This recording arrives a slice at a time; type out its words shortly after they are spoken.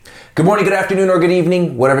Good morning, good afternoon, or good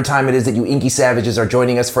evening, whatever time it is that you inky savages are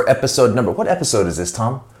joining us for episode number... What episode is this,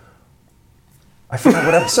 Tom? I forgot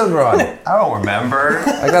what episode we're on. I don't remember.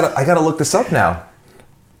 I gotta look this up now.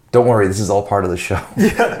 Don't worry, this is all part of the show.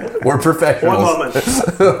 Yeah. We're professionals. 1 moment.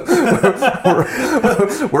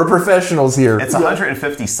 We're professionals here. It's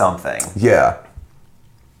 150 something. Yeah.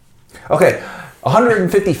 Okay,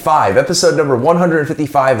 155, episode number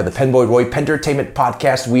 155 of the Penboy Roy Pentertainment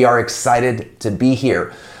Podcast. We are excited to be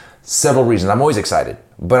here. Several reasons. I'm always excited,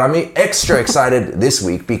 but I'm extra excited this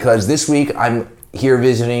week because this week I'm here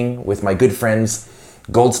visiting with my good friends,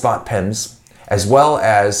 Goldspot Pens, as well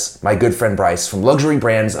as my good friend Bryce from Luxury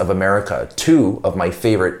Brands of America, two of my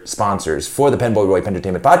favorite sponsors for the Penboy Roy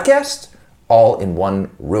Pentertainment Podcast, all in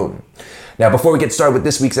one room. Now, before we get started with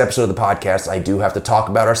this week's episode of the podcast, I do have to talk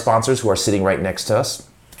about our sponsors who are sitting right next to us.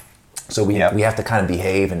 So we have to kind of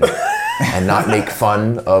behave and not make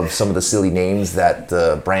fun of some of the silly names that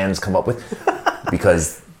the brands come up with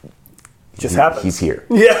because he's here.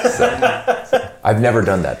 Yeah. So, I've never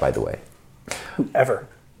done that, by the way. Ever.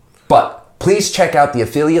 But please check out the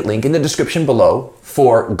affiliate link in the description below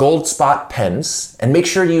for Goldspot Pens and make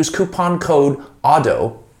sure to use coupon code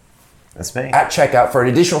AUDO That's me. at checkout for an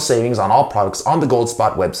additional savings on all products on the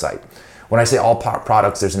Goldspot website. When I say all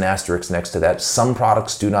products, there's an asterisk next to that. Some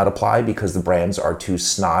products do not apply because the brands are too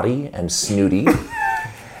snotty and snooty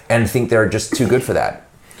and think they're just too good for that.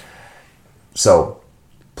 So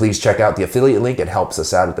please check out the affiliate link. It helps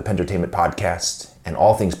us out at the Pentertainment Podcast and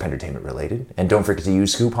all things Pentertainment related. And don't forget to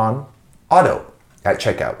use coupon AUDO at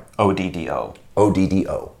checkout. ODDO.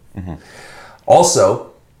 ODDO. Mm-hmm.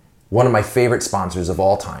 Also, one of my favorite sponsors of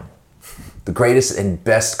all time. The greatest and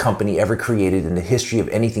best company ever created in the history of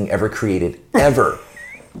anything ever created, ever.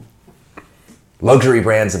 Luxury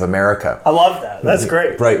Brands of America. I love that. That's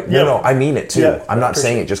great. Right. Yeah. No, I mean it too. Yeah, I'm not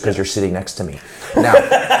saying it just because you're sitting next to me. Now,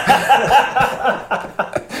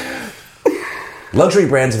 Luxury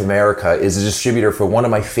Brands of America is a distributor for one of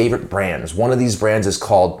my favorite brands. One of these brands is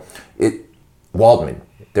called Waldmann.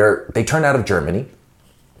 They turn out of Germany,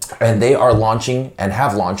 and they are launching and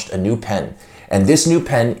have launched a new pen. And this new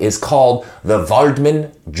pen is called the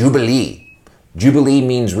Waldmann Jubilee. Jubilee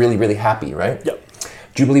means really, really happy, right? Yep.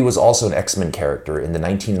 Jubilee was also an X-Men character in the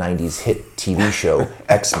 1990s hit TV show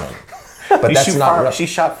X-Men. But that's not She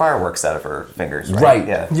shot fireworks out of her fingers, right? right.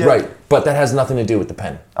 Yeah. Right. But that has nothing to do with the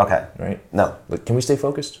pen. Okay. Right? No. But can we stay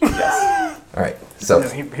focused? Yes. All right. So No,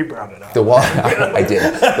 he brought it up. I did.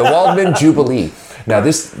 The Waldmann Jubilee. Now,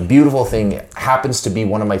 this beautiful thing happens to be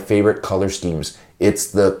one of my favorite color schemes. It's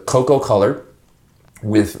the cocoa color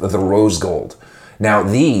with the rose gold. Now,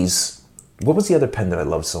 these... What was the other pen that I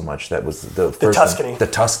loved so much? That was the first Tuscany. one. The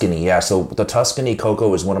Tuscany, yeah. So the Tuscany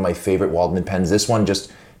Cocoa is one of my favorite Waldmann pens. This one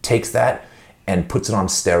just takes that and puts it on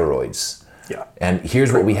steroids. Yeah. And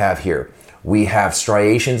here's what we have here. We have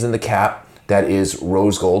striations in the cap that is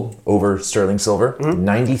rose gold over sterling silver,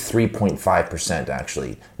 93.5%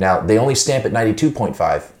 actually. Now, they only stamp at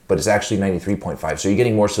 92.5, but it's actually 93.5. So you're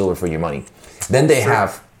getting more silver for your money. Then they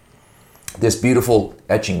have this beautiful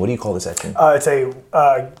etching. What do you call this etching? It's a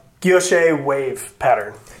guilloche wave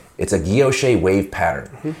pattern. It's a guilloche wave pattern.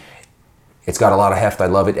 Mm-hmm. It's got a lot of heft. I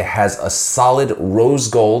love it. It has a solid rose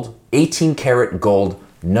gold, 18 karat gold,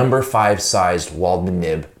 number 5 sized Waldmann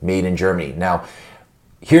nib made in Germany. Now,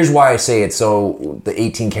 here's why I say it's so the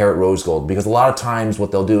 18 karat rose gold, because a lot of times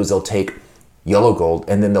what they'll do is they'll take yellow gold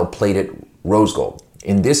and then they'll plate it rose gold.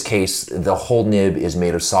 In this case, the whole nib is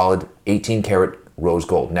made of solid 18 karat rose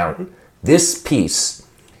gold. Now, this piece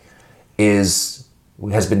has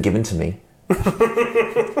been given to me.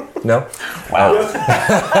 No? Wow.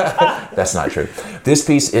 That's not true. This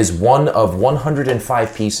piece is one of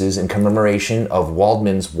 105 pieces in commemoration of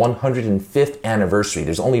Waldmann's 105th anniversary.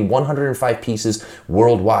 There's only 105 pieces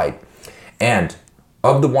worldwide. And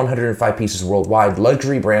of the 105 pieces worldwide,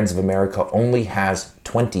 Luxury Brands of America only has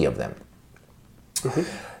 20 of them. Mm-hmm.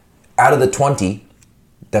 Out of the 20,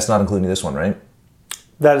 that's not including this one, right?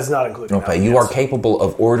 That is not included. Okay, you are capable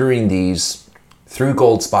of ordering these through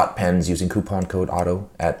Goldspot Pens using coupon code AUDO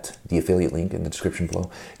at the affiliate link in the description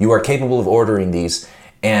below. You are capable of ordering these,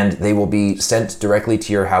 and they will be sent directly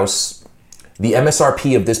to your house. The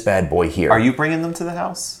MSRP of this bad boy here. Are you bringing them to the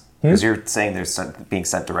house? Because you're saying they're being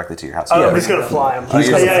sent directly to your house. I'm just going to fly them. He's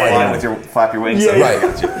You're gonna gonna fly fly them. with your flap your wings. Yeah,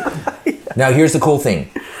 Right. Now, here's the cool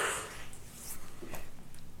thing.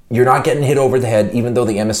 You're not getting hit over the head, even though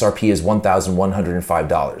the MSRP is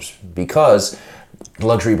 $1,105, because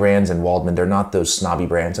Luxury Brands and Waldmann, they're not those snobby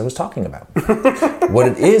brands I was talking about. What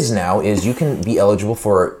it is now is you can be eligible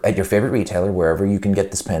for, at your favorite retailer, wherever you can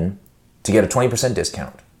get this pen, to get a 20%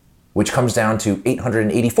 discount, which comes down to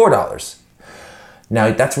 $884.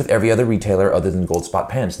 Now, that's with every other retailer other than Goldspot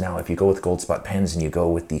pens. Now, if you go with Goldspot pens and you go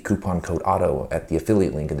with the coupon code AUTO at the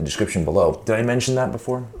affiliate link in the description below. Did I mention that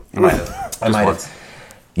before? You might have. I might have.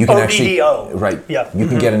 You can actually, ODDO. right? Yeah. You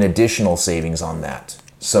can get an additional savings on that.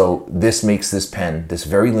 So this makes this pen, this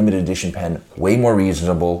very limited edition pen, way more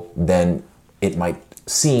reasonable than it might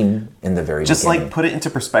seem in the very Just beginning. like put it into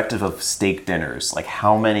perspective of steak dinners. Like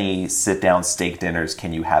how many sit-down steak dinners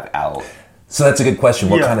can you have out? So that's a good question.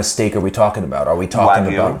 What Yeah. kind of steak are we talking about? Are we talking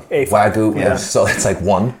Wagyu. about A5. Wagyu? Yeah. So it's like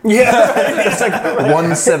one. Yeah, it's like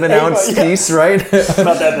 1 7-ounce Yeah. piece, right?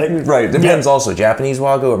 about that big. Right. Depends also. Japanese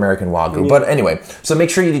Wagyu, American Wagyu. But anyway, so make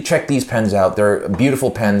sure you check these pens out. They're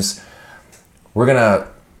beautiful pens. We're going to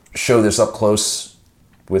show this up close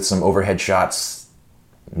with some overhead shots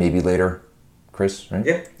maybe later. Chris, right?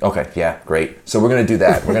 Yeah. Okay, yeah, great. So we're going to do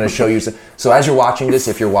that. We're going to show you. So as you're watching this,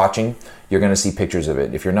 if you're watching, you're going to see pictures of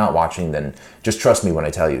it. If you're not watching, then just trust me when I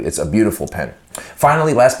tell you. It's a beautiful pen.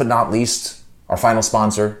 Finally, last but not least, our final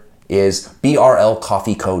sponsor is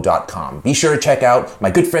brlcoffeeco.com. Be sure to check out my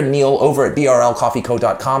good friend Neil over at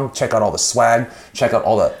brlcoffeeco.com. Check out all the swag. Check out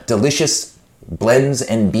all the delicious blends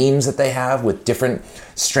and beans that they have with different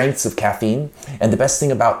strengths of caffeine. And the best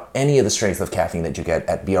thing about any of the strength of caffeine that you get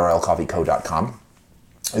at brlcoffeeco.com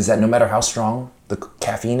is that no matter how strong the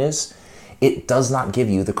caffeine is, it does not give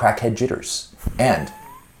you the crackhead jitters. And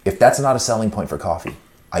if that's not a selling point for coffee,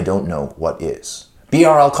 I don't know what is.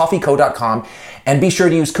 brlcoffeeco.com, and be sure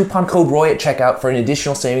to use coupon code ROY at checkout for an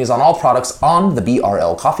additional savings on all products on the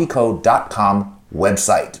brlcoffeeco.com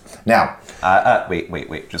website. Now,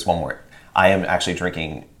 Wait. Just one more. I am actually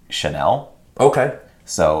drinking Chanel. okay.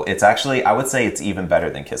 So it's actually, I would say it's even better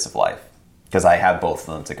than Kiss of Life. Because I have both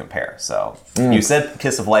of them to compare. So you said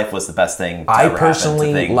Kiss of Life was the best thing to I ever happen to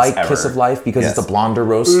personally things like ever. Kiss of Life because Yes. it's a blonder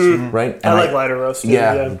roast, right? And I like lighter roast. Too,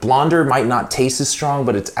 Yeah, yeah. blonder might not taste as strong,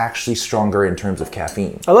 but it's actually stronger in terms of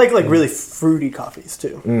caffeine. I like really fruity coffees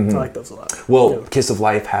too. I like those a lot. Well, Yeah. Kiss of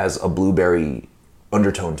Life has a blueberry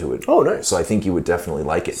undertone to it. Oh, nice. So I think you would definitely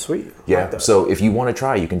like it. Sweet. I Yeah. like that. So if you want to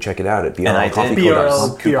try, you can check it out at And I did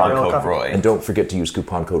brlcoffeeco.com. coupon BRL code coffee. Roy. And don't forget to use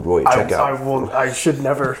coupon code ROY at checkout. I should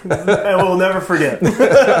never. I will never forget.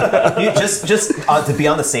 You just to be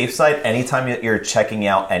on the safe side, anytime you're checking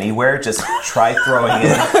out anywhere, just try throwing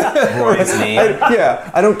in Roy's name. Yeah,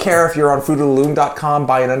 I don't care if you're on fruitoftheloom.com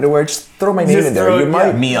buying underwear, just throw my name Just in there. throw You it, might.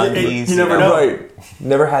 yeah. MeUndies. You never know. Right.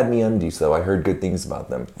 Never had MeUndies though. I heard good things about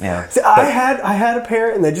them. Yeah. See, I had a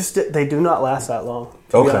pair, and they do not last that long.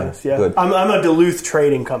 To be Okay, honest. Yeah. good. I'm a Duluth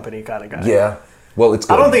trading company kind of guy. Yeah. Well, it's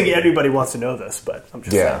good. I don't think anybody wants to know this, but I'm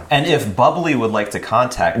just Yeah. saying. And if Bubbly would like to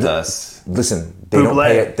contact us, Listen, they don't Bublé.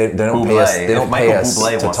 pay it. They don't pay us. Bublé. They If don't Michael pay us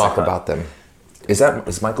Bublé to wants talk to about them.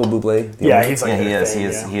 Is Michael Bublé? the Yeah, owner? he's like yeah, he their is. thing, He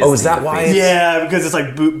is. yeah. He is. Oh, is that why? Yeah, because it's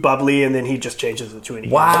like bubbly, and then he just changes it to an E.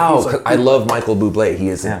 Wow, He's like, 'cause I love Michael Bublé. He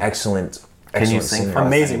is an Yeah. excellent Can you excellent sing singer. for us?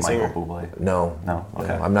 Amazing any Michael singer. Bublé? No. No?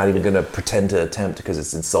 Okay. I'm not even going to pretend to attempt because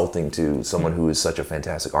it's insulting to someone who is such a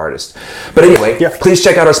fantastic artist. But anyway, Yeah. please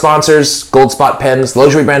check out our sponsors, Goldspot Pens,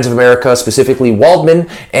 Luxury Brands of America, specifically Waldman,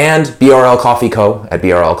 and BRL Coffee Co. at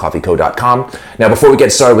brlcoffeeco.com. Now, before we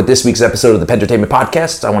get started with this week's episode of the Pentertainment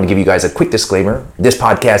Podcast, I want to give you guys a quick disclaimer. This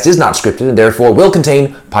podcast is not scripted and therefore will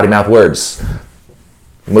contain potty mouth words.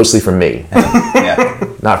 Mostly from me. Yeah.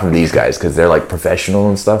 Not from these guys because they're like professional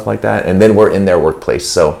and stuff like that, and then we're in their workplace,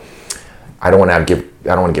 so I don't want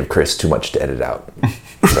to give Chris too much to edit out.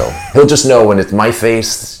 So he'll just know when it's my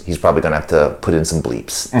face. He's probably gonna have to put in some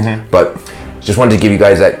bleeps. But just wanted to give you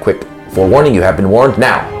guys that quick forewarning. You have been warned.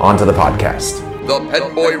 Now on to the podcast. The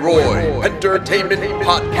Penboy Roy Entertainment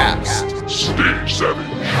Podcast. Stage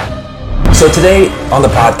 7. So today on the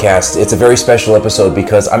podcast, it's a very special episode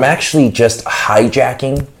because I'm actually just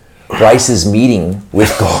hijacking Bryce's meeting with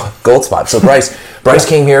Goldspot. So Bryce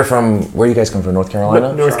came here from, where do you guys come from, North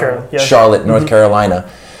Carolina? North Carolina. Yeah. Charlotte, North Carolina.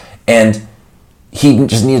 And he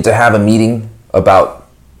just needed to have a meeting about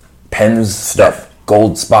pens that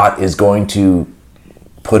Goldspot is going to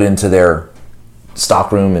put into their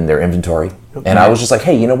stockroom and their inventory. And I was just like,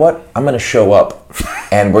 hey, you know what? I'm going to show up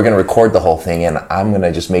and we're going to record the whole thing and I'm going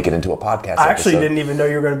to just make it into a podcast I actually episode. didn't even know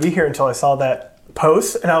you were going to be here until I saw that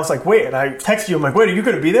post, and I was like, wait, and I texted you, I'm like, wait, are you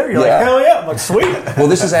going to be there? You're Yeah. like, hell yeah. I'm like, sweet. Well,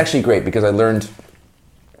 this is actually great because I learned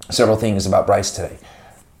several things about Bryce today.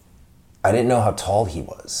 I didn't know how tall he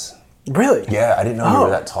was. Really? Yeah, I didn't know you Oh. were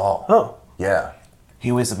that tall. Oh. Yeah.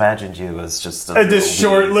 He always imagined you as just a And this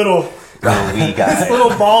short little wee guy. little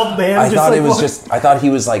bald man. I thought like, it was what? I thought he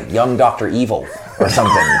was like young Dr. Evil or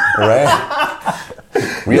something, right?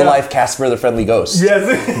 Real life Casper the Friendly Ghost. Yes.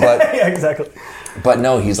 But- yeah, exactly. But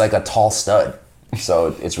no, he's like a tall stud.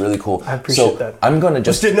 So it's really cool. I appreciate so that. I'm going to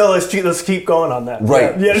just... No, let's keep going on that.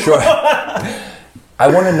 Right, Yeah. sure. I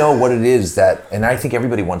want to know what it is that, and I think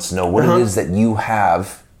everybody wants to know what it is that you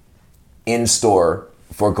have in store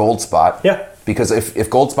for Goldspot. Yeah. Because if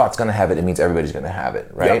Goldspot's going to have it, it means everybody's going to have it,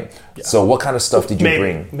 right? Yeah. So what kind of stuff did you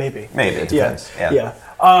bring? Maybe. Maybe it depends. Yeah. Yeah.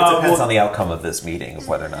 It depends on the outcome of this meeting of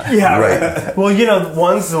whether or not. Yeah, Right. Well,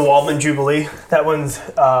 one's the Waldman Jubilee. That one's,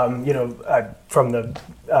 from the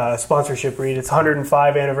sponsorship read. It's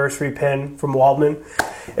 105 anniversary pin from Waldman.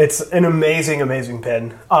 It's an amazing, amazing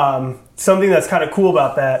pin. Something that's kind of cool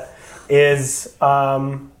about that is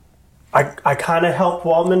I kind of helped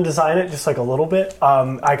Waldman design it just like a little bit.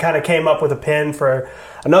 I kind of came up with a pin for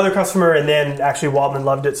another customer, and then actually Waldman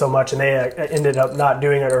loved it so much, and they ended up not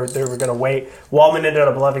doing it, or they were going to wait. Waldman ended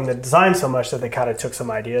up loving the design so much that they kind of took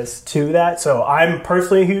some ideas to that. So I'm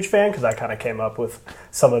personally a huge fan because I kind of came up with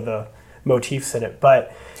some of the motifs in it.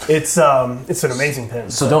 But it's an amazing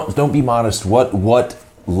pin. So don't be modest. What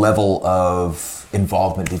level of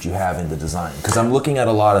involvement did you have in the design? Because I'm looking at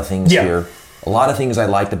a lot of things here. A lot of things I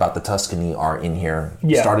liked about the Tuscany are in here,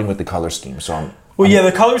 starting with the color scheme. So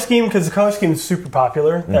the color scheme, because the color scheme is super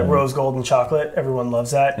popular. That rose gold and chocolate, everyone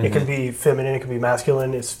loves that. It can be feminine, it can be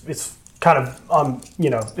masculine. It's kind of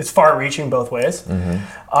it's far-reaching both ways.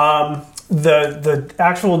 The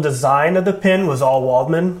actual design of the pin was all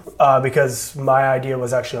Waldman because my idea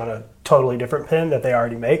was actually on a totally different pin that they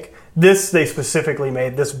already make. This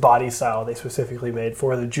body style they specifically made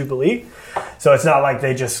for the Jubilee. So it's not like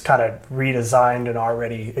they just kind of redesigned an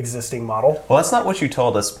already existing model. Well, that's not what you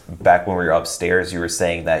told us back when we were upstairs. You were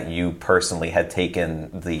saying that you personally had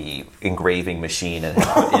taken the engraving machine and had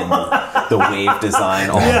put in the wave design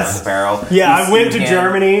all over the barrel. Yeah, I went to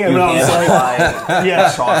Germany and I was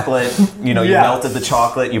like, chocolate. You melted the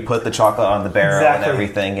chocolate, you put the chocolate on the barrel and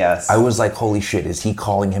everything. Yes. I was like, holy shit, is he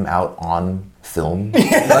calling him out on film?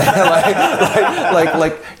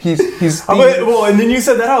 like he's well, and then you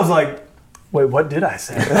said that, I was like, wait, what did I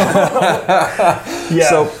say?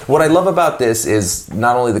 So what I love about this is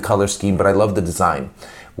not only the color scheme, but I love the design.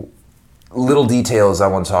 Little details I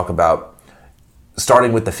want to talk about,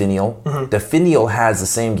 starting with the finial. The finial has the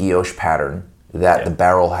same guilloche pattern that the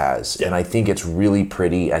barrel has, and I think it's really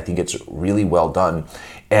pretty. I think it's really well done.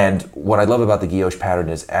 And what I love about the guilloche pattern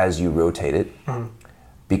is as you rotate it,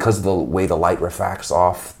 because of the way the light refracts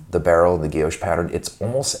off the barrel and the guilloche pattern, it's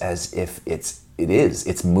almost as if it's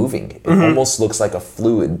moving. It almost looks like a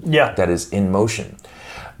fluid that is in motion.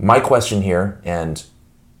 My question here, and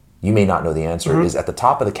you may not know the answer, is at the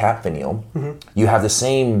top of the cap finial, you have the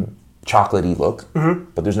same chocolatey look,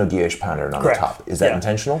 but there's no guilloche pattern on the top. Is that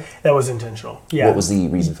intentional? That was intentional. Yeah. What was the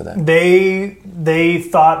reason for that? They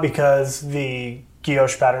thought because the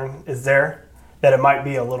guilloche pattern is there, that it might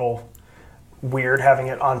be a little weird having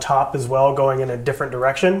it on top as well, going in a different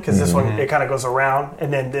direction, because this one, it kind of goes around,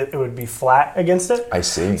 and then it would be flat against it. I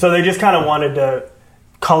see. So they just kind of wanted to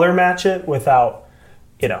color match it without,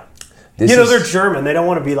 they're German. They don't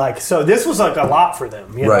want to be like, so this was like a lot for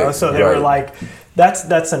them, know? So they were like,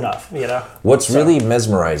 that's enough, What's really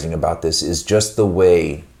mesmerizing about this is just the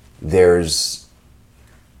way the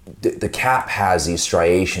cap has these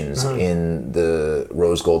striations in the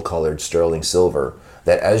rose gold colored sterling silver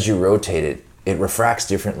that as you rotate it, it refracts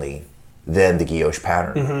differently than the guilloche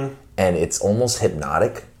pattern. And it's almost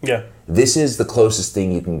hypnotic. Yeah. This is the closest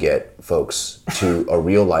thing you can get, folks, to a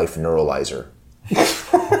real life neuralizer.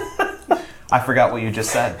 I forgot what you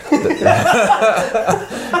just said.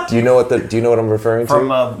 Do you know what I'm referring to?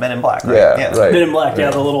 From Men in Black, right? Yeah, right. Men in Black,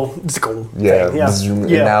 the little thing.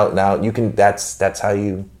 Now you can. That's how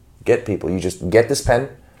you get people. You just get this pen.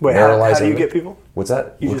 Wait, how do you get people? What's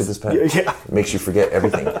that? Look at this pen. Yeah. It makes you forget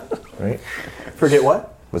everything, right? Forget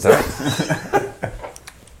what? What's that?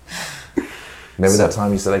 Remember that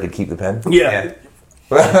time you said I could keep the pen? Yeah.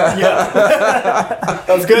 That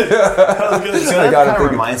was good. So that kind of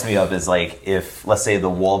reminds me of is like if, let's say, the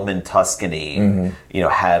Waldman Tuscany,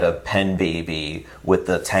 had a pen baby with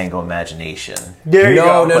the Tango Imagination. There you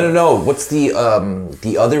go. No. What's the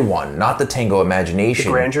other one? Not the Tango Imagination. The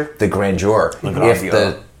Grandeur. The Grandeur.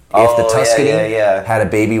 If the Tuscany had a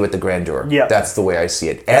baby with the Grandeur, that's the way I see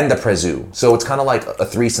it, and the Prezou. So it's kind of like a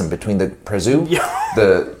threesome between the Prezou,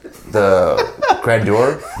 the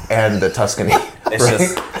Grandeur, and the Tuscany.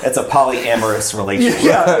 It's a polyamorous relationship.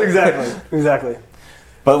 Yeah, exactly.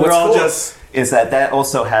 But what's cool is that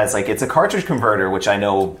also has it's a cartridge converter, which I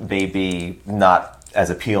know may be not as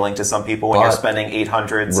appealing to some people when you're spending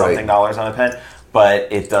 $800 something dollars on a pen.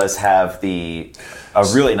 But it does have a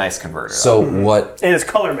really nice converter. So and it's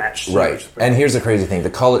color matched. Right. And here's the crazy thing: the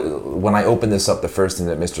color. When I opened this up, the first thing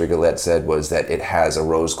that Mr. Gillette said was that it has a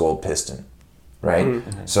rose gold piston, right?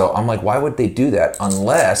 So I'm like, why would they do that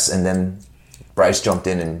unless? And then Bryce jumped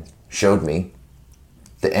in and showed me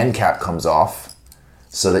the end cap comes off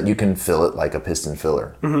so that you can fill it like a piston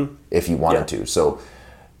filler if you wanted to. So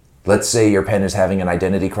let's say your pen is having an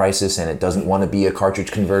identity crisis and it doesn't want to be a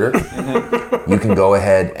cartridge converter. You can go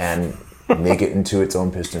ahead and make it into its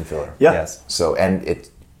own piston filler. Yeah. Yes. So, and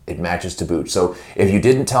it matches to boot. So if you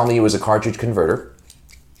didn't tell me it was a cartridge converter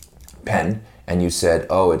pen and you said,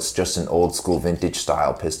 oh, it's just an old school vintage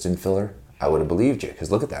style piston filler, I would have believed you,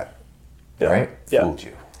 because look at that. Yeah. Right? Yeah. Fooled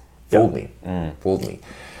you. Fooled me. Fooled me.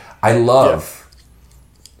 I love,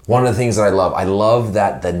 one of the things that I love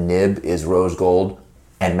that the nib is rose gold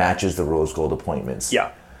and matches the rose gold appointments.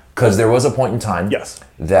 Yeah. Because there was a point in time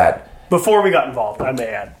that... Before we got involved, I may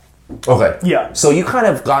add. Okay. Yeah. So you kind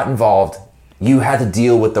of got involved. You had to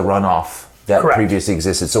deal with the runoff that previously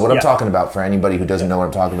existed. So what I'm talking about, for anybody who doesn't know what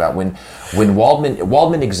I'm talking about, when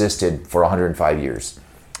Waldman existed for 105 years,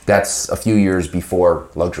 that's a few years before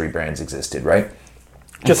luxury brands existed, right?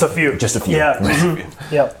 Just a few. Just a few. Yeah.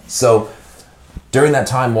 Yeah. So during that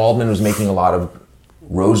time, Waldman was making a lot of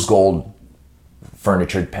rose gold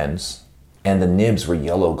furnitured pens, and the nibs were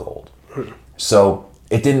yellow gold. So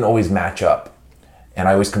it didn't always match up, and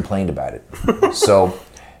I always complained about it. So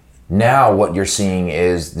now what you're seeing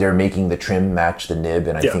is they're making the trim match the nib,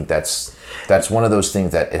 and I think that's one of those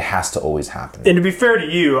things that it has to always happen. And to be fair to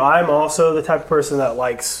you, I'm also the type of person that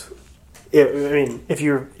likes. I mean,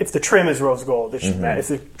 if the trim is rose gold, it should match. If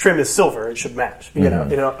the trim is silver, it should match. You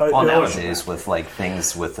know. Well, nowadays with like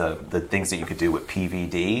things with the things that you could do with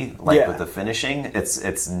PVD, like with the finishing,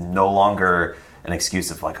 it's no longer an excuse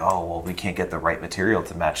of like, oh well, we can't get the right material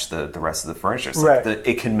to match the rest of the furniture. It's like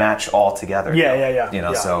it can match all together. Yeah. You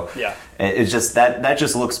know, so it's just that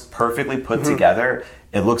just looks perfectly put together.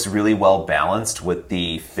 It looks really well balanced with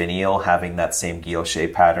the finial having that same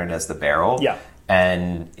guilloche pattern as the barrel. Yeah.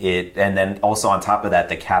 And then also on top of that,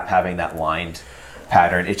 the cap having that lined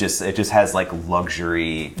pattern, it just has like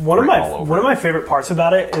luxury. One of my favorite parts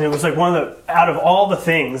about it, and it was like out of all the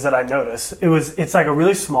things that I noticed, it's like a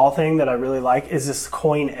really small thing that I really like is this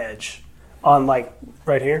coin edge on like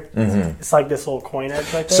right here. It's like this little coin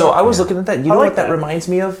edge right there. So I was looking at that. You know like what that reminds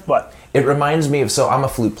me of? What? It reminds me of. So I'm a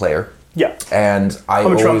flute player. Yeah. And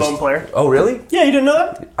I'm a trombone player. Oh, really? Yeah, you didn't know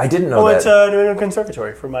that? I didn't know that. I went to New England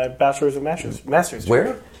Conservatory for my bachelor's and master's.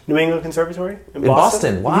 Where? New England Conservatory in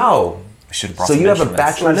Boston. Wow. So you have a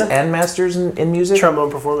bachelor's and master's in music?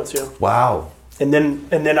 Trombone performance, yeah. Wow. And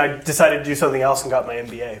then I decided to do something else and got my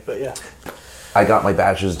MBA. But yeah. I got my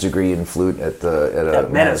bachelor's degree in flute at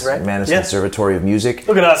Mannes, right? Mannes Conservatory of Music.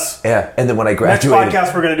 Look at us. Yeah, and then when I Next graduated,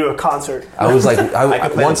 podcast we're going to do a concert. I was like,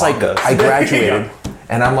 once I I graduated,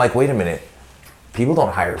 and I'm like, wait a minute, people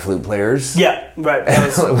don't hire flute players. Yeah, right.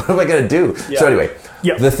 What am I going to do? Yeah. So anyway,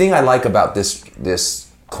 Yeah. the thing I like about this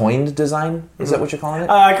coined design, is that what you're calling it?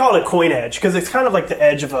 I call it a coin edge because it's kind of like the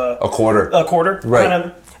edge of a quarter. A quarter, Right. Kind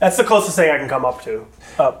of. That's the closest thing I can come up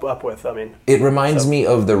with. I mean, it reminds me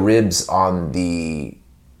of the ribs on the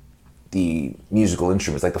musical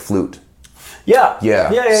instruments, like the flute. Yeah.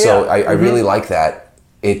 So I really like that.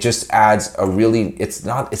 It just adds a really. It's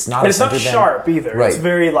not. And it's not sharp either. Right. It's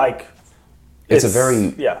very like. It's a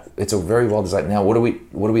very well designed. Now, what are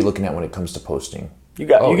we looking at when it comes to posting? You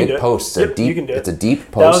can do it. Posts Yep, deep. you can do it. It's a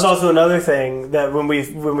deep post. That was also another thing that when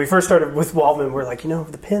we first started with Waldman, we're like, all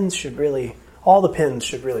the pins should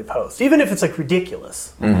really post, even if it's like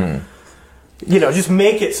ridiculous. Just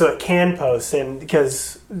make it so it can post, and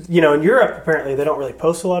because in Europe apparently they don't really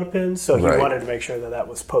post a lot of pins, so he wanted to make sure that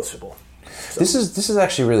was postable. So. This is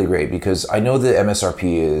actually really great because I know the MSRP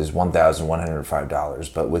is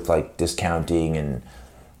 $1,105, but with like discounting and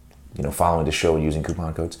following the show and using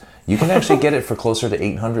coupon codes, you can actually get it for closer to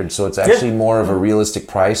 $800. So it's actually more of a realistic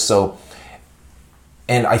price. So,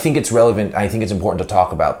 and I think it's relevant. I think it's important to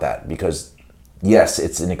talk about that because yes,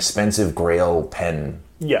 it's an expensive Grail pen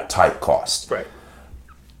type cost. Right.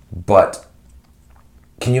 But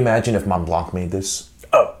can you imagine if Montblanc made this?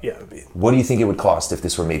 Oh, yeah. What do you think it would cost if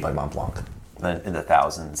this were made by Montblanc? In the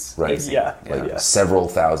thousands. Right. Easy. Yeah. Several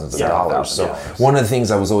thousands of dollars. So one of the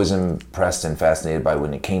things I was always impressed and fascinated by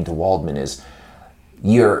when it came to Waldman is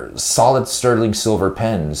your solid sterling silver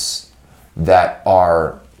pens that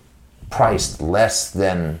are priced less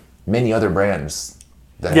than many other brands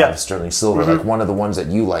that have sterling silver. Like one of the ones that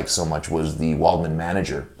you like so much was the Waldman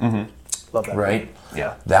Manager. Love that. Right?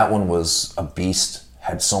 Yeah. That one was a beast.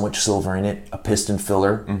 Had so much silver in it, a piston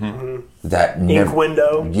filler, that ink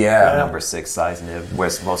window, number 6 size nib.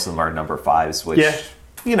 Whereas most of them are number 5s, which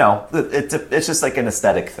it's just like an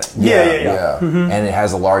aesthetic thing. Yeah. And it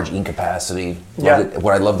has a large ink capacity.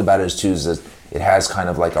 What I loved about it is that it has kind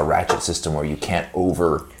of like a ratchet system where you can't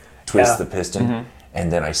over twist the piston.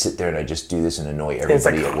 and then I sit there and I just do this and annoy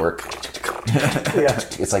everybody at work.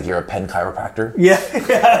 It's like you're a pen chiropractor.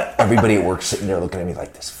 Yeah. Everybody at work sitting there looking at me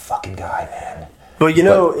like, this fucking guy, man. But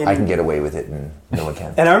I can get away with it and no one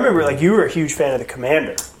can. And I remember, like, you were a huge fan of the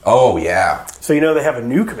Commander. Oh, yeah. So they have a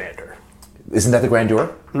new Commander. Isn't that the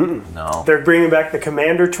Grandeur? No. They're bringing back the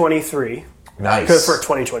Commander 23. Nice. For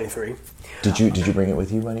 2023. Did you bring it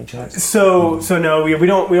with you by any chance? So no, we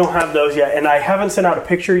don't have those yet, and I haven't sent out a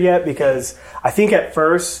picture yet because I think at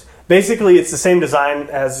first, basically, it's the same design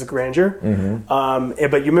as the Grandeur.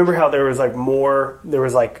 But you remember how there was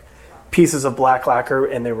like pieces of black lacquer,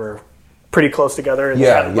 and they were pretty close together, and they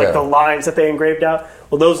had like the lines that they engraved out.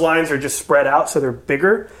 Well, those lines are just spread out, so they're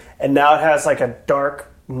bigger, and now it has like a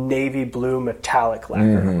dark navy blue metallic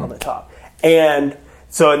lacquer on the top. And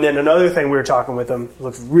then another thing we were talking with them, it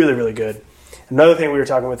looks really, really good. Another thing we were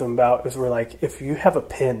talking with them about is we're like, if you have a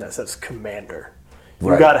pin that says Commander,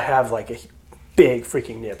 you got to have like a big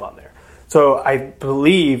freaking nib on there. So I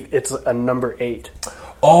believe it's a number 8.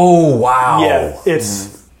 Oh, wow. Yeah,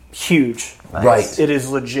 it's huge. Nice. Right. It is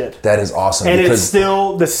legit. That is awesome. And it's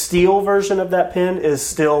still, the steel version of that pin is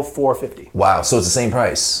still $450. Wow, so it's the same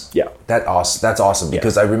price. Yeah. That's awesome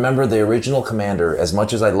because I remember the original Commander, as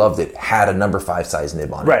much as I loved it, had a number 5 size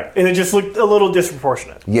nib on it. Right, and it just looked a little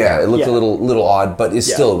disproportionate. Yeah, it looked a little odd, but it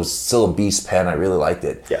was still a beast pen. I really liked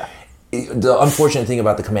it. Yeah. The unfortunate thing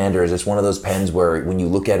about the Commander is it's one of those pens where when you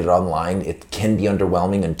look at it online, it can be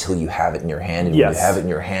underwhelming until you have it in your hand. And when you have it in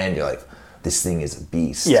your hand, you're like, this thing is a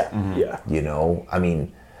beast. Yeah, yeah. You know, I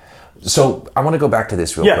mean, so I want to go back to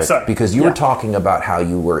this real quick because you were talking about how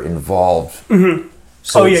you were involved.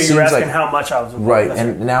 So you were asking how much I was involved. Right,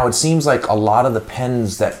 and now it seems like a lot of the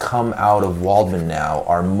pens that come out of Waldman now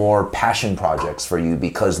are more passion projects for you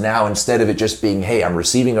because now instead of it just being, hey, I'm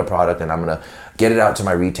receiving a product and I'm going to get it out to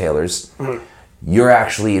my retailers, you're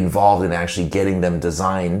actually involved in actually getting them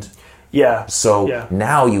designed. Yeah. So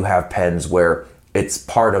now you have pens where it's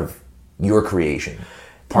part of your creation.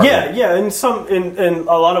 Yeah, in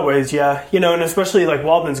a lot of ways, yeah. You know, and especially like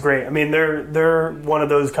Waldman's great. I mean, they're one of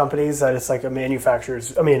those companies that it's like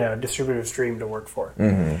a distributor's dream to work for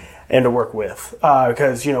and to work with.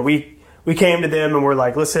 Because, we came to them and we're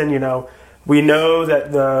like, listen, we know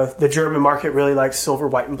that the German market really likes silver,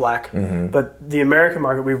 white, and black, but the American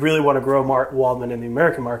market, we really want to grow Waldman in the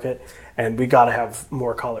American market, and we got to have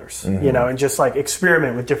more colors, and just like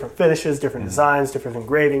experiment with different finishes, different designs, different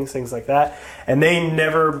engravings, things like that. And they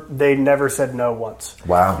never said no once.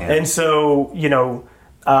 Wow. Yeah. And so,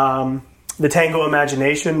 the Tango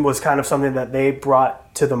Imagination was kind of something that they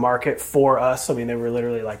brought to the market for us. I mean, they were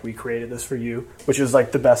literally like, we created this for you, which is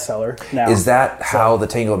like the bestseller now. Is that how the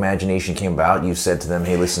Tango Imagination came about? You said to them,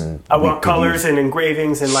 hey, listen, I want colors and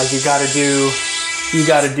engravings, and like you got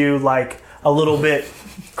to do like a little bit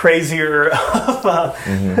crazier of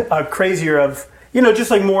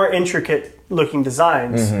just like more intricate looking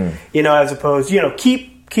designs, as opposed,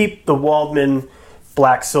 keep the Waldman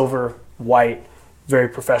black, silver, white, very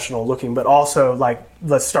professional looking, but also like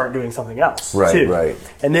let's start doing something else too. Right.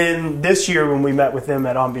 And then this year when we met with them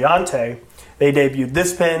at Ambiente, they debuted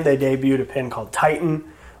this pen. They debuted a pen called Titan,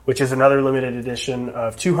 which is another limited edition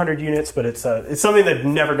of 200 units, but it's something they've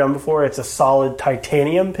never done before. It's a solid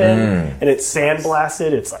titanium pen, and it's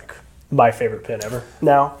sandblasted. It's like my favorite pen ever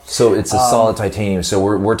now. So it's a solid titanium. So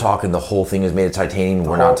we're talking the whole thing is made of titanium.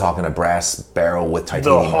 We're not talking a brass barrel with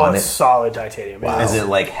titanium on it. Solid titanium. Wow. Is it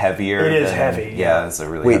like heavier? It is heavy. Yeah, it's a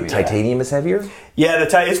really heavy. Wait, titanium is heavier? Yeah,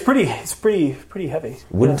 it's pretty heavy.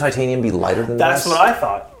 Wouldn't titanium be lighter than That's what I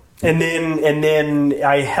thought. And then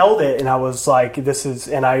I held it and I was like,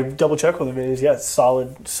 and I double checked with him and it was,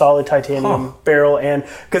 solid titanium barrel. And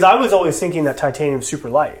because I was always thinking that titanium's super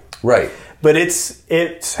light. Right. But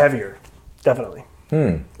it's heavier, definitely.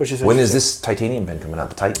 Which is when is this titanium pen coming out,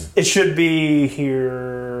 the Titan? It should be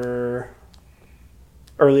here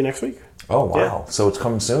early next week. Oh, wow. Yeah. So it's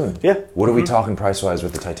coming soon. Yeah. What are we talking price-wise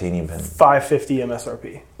with the titanium pen? $550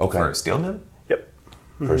 MSRP. Okay. For a steel nib? Yep.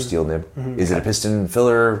 For a steel nib. Is it a piston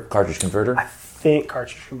filler, cartridge converter? I think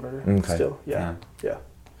cartridge converter. Okay. Still, yeah.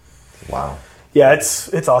 Wow. Yeah,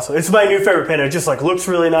 it's awesome. It's my new favorite pen. It just like looks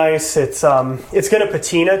really nice. It's gonna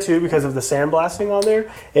patina too because of the sandblasting on there.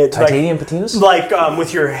 Titanium patinas? Like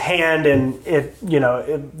with your hand and it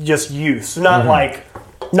just use. Not like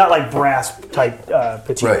brass type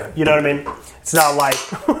patina. Right. You know what I mean? It's not like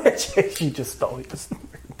you just stole it.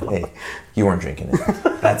 Hey, you weren't drinking it.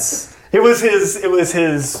 It was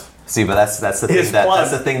his See, but that's the thing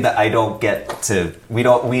that's the thing that I don't get to. We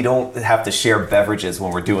don't have to share beverages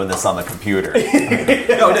when we're doing this on the computer.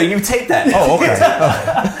 No, you take that. Oh, okay.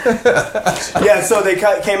 Yeah, so they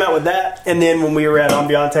came out with that, and then when we were at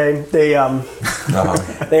Ambiente,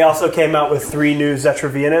 they also came out with 3 new Zetra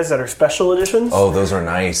Viennas that are special editions. Oh, those are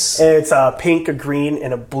nice. And it's a pink, a green,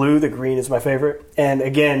 and a blue. The green is my favorite. And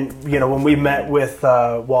again, when we met with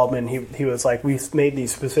Waldman, he was like, "We made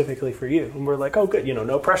these specifically for you," and we're like, "Oh, good,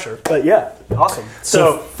 no pressure." But yeah, awesome.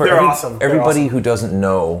 So they're awesome. Everybody who doesn't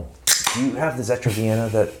know, do you have the Zetra Vienna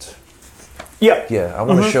that? Yeah. Yeah, I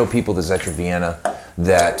want to show people the Zetra Vienna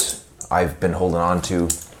that I've been holding on to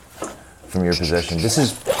from your possession. This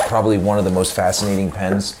is probably one of the most fascinating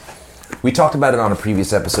pens. We talked about it on a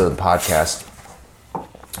previous episode of the podcast.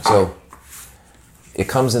 So it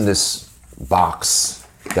comes in this box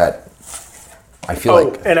that I feel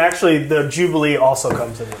like... and actually the Jubilee also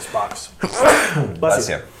comes in this box. Bless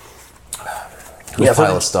you. Whose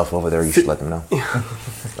pile of stuff over there, you should let them know.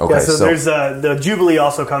 Okay, so there's the Jubilee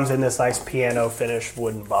also comes in this nice piano finished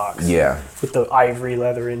wooden box. Yeah. With the ivory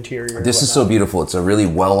leather interior. This is so beautiful. It's a really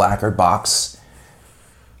well lacquered box.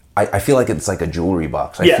 I feel like it's like a jewelry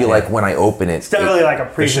box. I feel like when I open it... It's definitely like a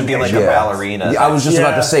presentation. It should be like a ballerina. Yeah, I was just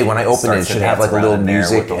about to say, when I open it should have like a little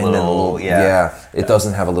music and then a little... Yeah, it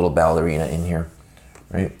doesn't have a little ballerina in here.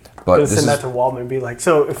 Right? But send that to Waldman and be like,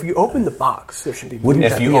 so if you open the box, there should be...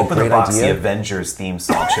 If you open the box, the Avengers theme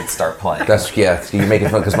song should start playing. You're making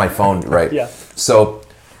fun because my phone, right? Yeah. So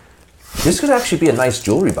this could actually be a nice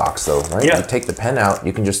jewelry box though, right? Yeah. You take the pen out,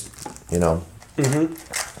 you can just,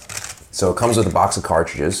 So it comes with a box of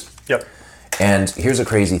cartridges. Yep. And here's a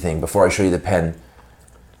crazy thing before I show you the pen.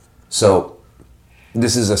 So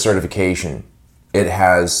this is a certification. It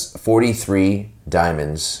has 43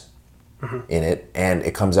 diamonds in it, and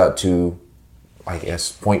it comes out to, I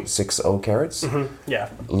guess, 0.60 carats. Yeah.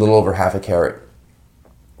 A little over half a carat.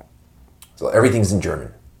 So everything's in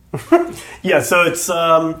German. Yeah, so it's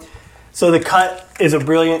so the cut is a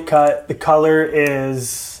brilliant cut. The color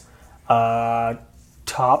is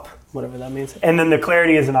top, whatever that means, and then the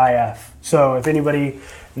clarity is an IF. So if anybody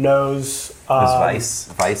knows,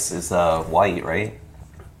 Vice is white, right?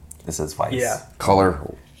 This is Vice. Yeah.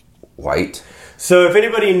 Color white. So if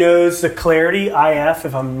anybody knows, the clarity IF,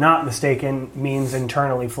 if I'm not mistaken, means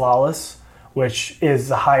internally flawless, which is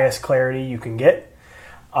the highest clarity you can get.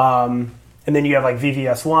 And then you have like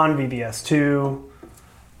VVS1, VVS2,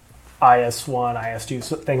 IS1,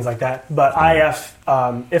 IS2, things like that. But IF,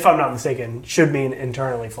 if I'm not mistaken, should mean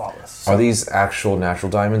internally flawless. So are these actual natural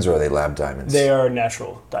diamonds or are they lab diamonds? they are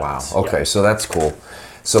natural diamonds. Wow. Okay, so that's cool.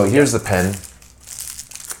 So here's the pen.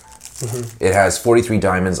 It has 43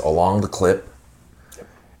 diamonds along the clip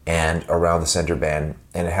and around the center band,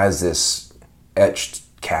 and it has this etched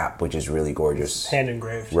cap, which is really gorgeous. Hand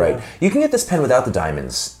engraved. Right. Yeah. You can get this pen without the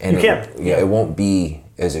diamonds. And you can. It won't be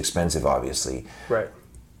as expensive, obviously. Right.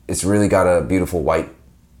 It's really got a beautiful white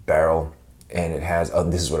barrel, and it has... Oh,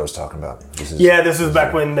 this is what I was talking about. This is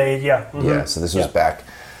back when they... Yeah. Yeah, so this was back...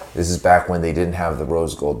 This is back when they didn't have the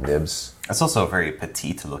rose gold nibs. It's also a very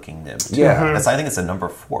petite looking nib. Yeah. I think it's a number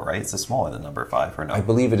 4, right? It's a smaller than number 5 or no? I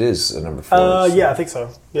believe it is a number 4. Yeah, I think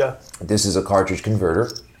so. Yeah. This is a cartridge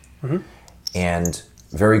converter, and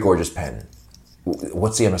very gorgeous pen.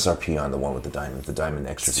 What's the MSRP on the one with the diamond? The diamond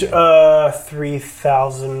extra.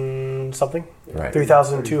 3,000 something. Right.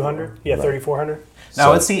 3,200. Yeah, 3,400. Now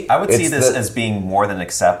I would see this the, as being more than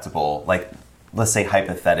acceptable. Like, let's say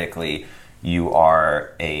hypothetically, you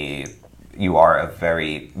are a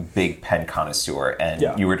very big pen connoisseur,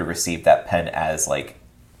 and you were to receive that pen as like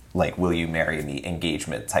will you marry me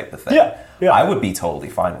engagement type of thing. Yeah. I would be totally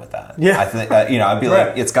fine with that. Yeah. I think I'd be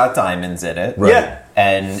like, it's got diamonds in it. Right. Yeah.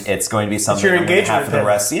 And it's going to be something your I'm going to have engagement for the pen.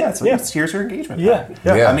 rest. Yeah, here's your engagement pen.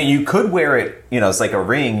 Yeah. I mean, you could wear it, it's like a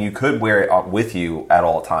ring. You could wear it with you at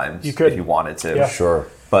all times You could. if you wanted to. Yeah. Sure.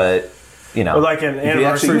 But, Or like an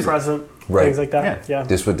anniversary present. Right. Things like that. Yeah.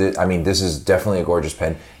 This is definitely a gorgeous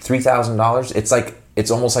pen. $3,000. It's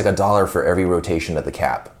almost like $1 for every rotation of the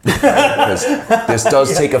cap. Because this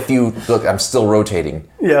does take a few. Look, I'm still rotating.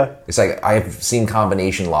 Yeah. It's like I've seen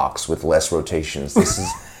combination locks with less rotations. This is.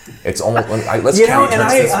 It's almost. Let's count. And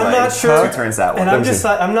I'm not sure. Two turns that one. And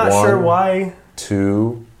I'm not sure why.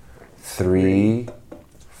 2, 3,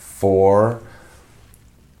 4.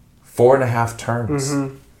 4.5 turns.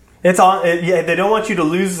 It's on. They don't want you to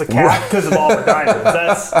lose the cap because of all the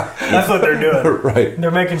diamonds. That's what they're doing. Right.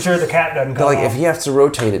 They're making sure the cap doesn't come off. If he has to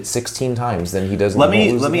rotate it 16 times, then he doesn't. Let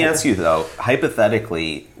me ask you though.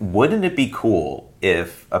 Hypothetically, wouldn't it be cool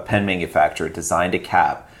if a pen manufacturer designed a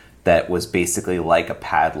cap that was basically like a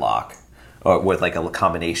padlock, with like a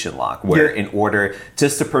combination lock, where in order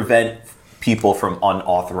just to prevent people from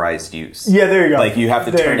unauthorized use. Yeah, there you go. Like you have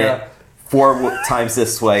to turn it 4 times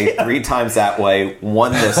this way, 3 times that way,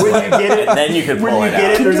 1 this way, and then you can pull it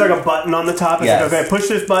out. There's like a button on the top. It's like, okay, push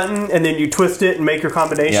this button, and then you twist it and make your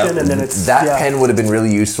combination, and then it's... That pen would have been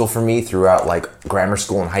really useful for me throughout like grammar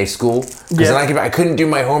school and high school. Because then I couldn't do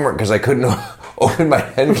my homework because I couldn't open my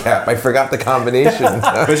pen cap. I forgot the combination.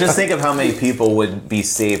 But just think of how many people would be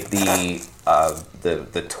saved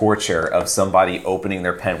the torture of somebody opening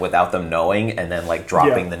their pen without them knowing, and then like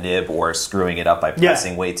dropping the nib or screwing it up by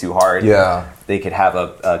pressing way too hard. Yeah, they could have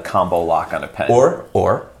a combo lock on a pen.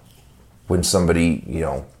 Or when somebody you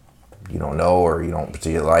don't know or you don't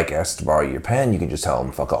particularly like asks to borrow your pen, you can just tell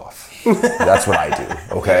them fuck off. That's what I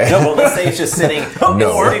do. Okay. No, well, let's say it's just sitting on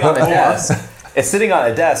a desk. It's sitting on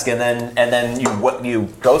a desk, and then you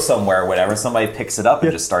go somewhere or whatever. Somebody picks it up and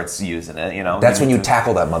just starts using it. You know, that's when you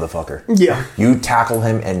tackle that motherfucker. Yeah, you tackle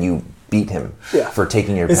him and you beat him for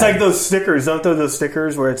taking your pen. It's like those stickers. Don't those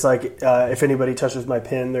stickers where it's like, if anybody touches my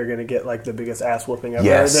pen, they're gonna get like the biggest ass whooping ever.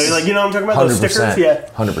 Yes. They're like, you know what I'm talking about? 100%, those stickers. Yeah,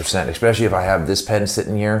 100%. Especially if I have this pen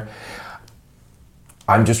sitting here.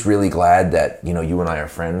 I'm just really glad that you and I are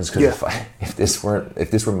friends, because if this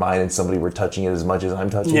were mine and somebody were touching it as much as I'm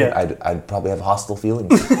touching it, I'd probably have hostile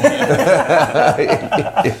feelings.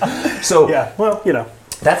 So well,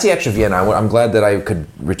 that's the extra Vienna. I'm glad that I could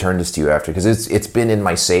return this to you after, because it's been in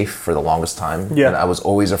my safe for the longest time. Yeah, and I was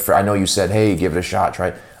always afraid. I know you said, hey, give it a shot, try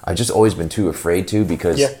it. I've just always been too afraid to,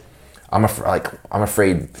 because I'm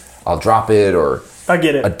afraid I'll drop it, or I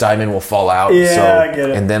get it. a diamond will fall out. Yeah, I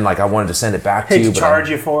get it. And then I wanted to send it back to you, but charge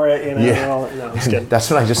you for it. Yeah, no, just kidding. That's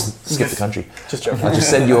when I just skip the country. Just joking. I'll just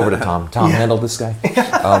send you over to Tom. Tom, handle this guy.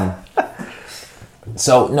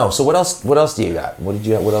 So what else? What else do you got? What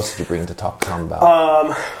else did you bring to talk to Tom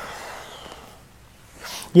about?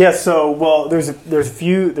 There's a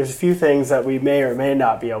few things that we may or may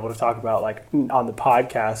not be able to talk about, like on the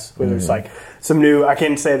podcast, where there's like some new. I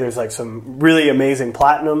can say there's like some really amazing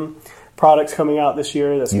platinum products coming out this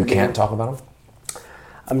year. You can't talk about them?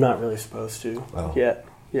 I'm not really supposed to yet.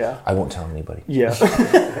 Yeah. I won't tell anybody. Yeah.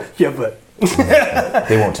 But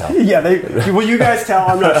they won't tell. Yeah, will you guys tell?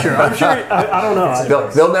 I'm not sure. I'm sure. I don't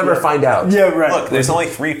know. They'll never find out. Yeah, right. Look, there's only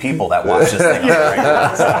 3 people that watch this thing right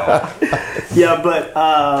now. So. Yeah, but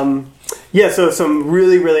so some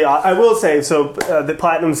really, really. I will say, the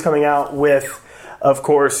Platinum's coming out with, of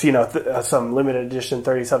course, some limited edition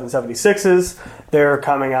 3776s. They're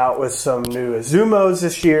coming out with some new Azumos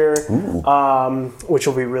this year, which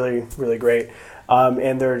will be really, really great.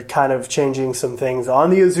 And they're kind of changing some things on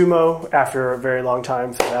the Azumo after a very long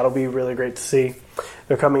time, so that'll be really great to see.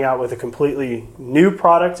 They're coming out with a completely new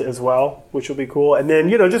product as well, which will be cool. And then,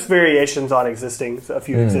 just variations on a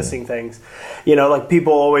few existing things. Like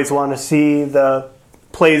people always want to see the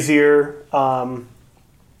Plaisir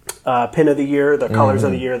pin of the year, the colors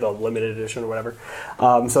of the year, the limited edition or whatever.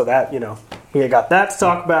 So that, we got that to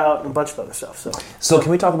talk about and a bunch of other stuff. So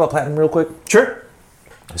can we talk about Platinum real quick? Sure.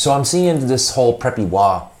 So I'm seeing this whole Preppy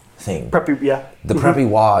Wah thing. The Preppy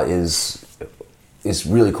Wah is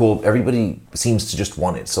really cool. Everybody seems to just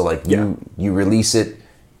want it. So you release it,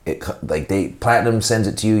 Platinum sends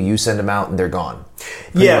it to you, you send them out, and they're gone.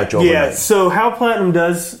 Pretty much overnight. So how Platinum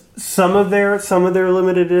does some of their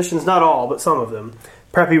limited editions, not all, but some of them,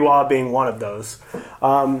 Preppy Wah being one of those,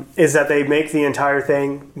 is that they make the entire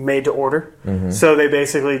thing made to order. Mm-hmm. So they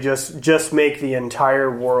basically just make the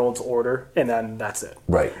entire world's order, and then that's it.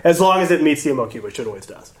 Right. As long as it meets the MOQ, which it always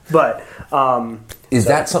does. But is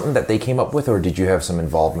that something that they came up with, or did you have some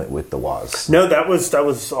involvement with the WAs? No, that was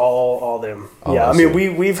all them. Oh, yeah, I mean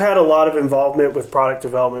we've had a lot of involvement with product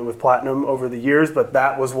development with Platinum over the years, but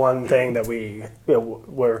that was one thing that we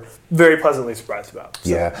were very pleasantly surprised about. So,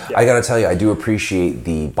 yeah, I got to tell you, I do appreciate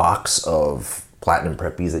the box of Platinum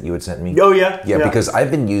Preppies that you had sent me. Oh yeah, because I've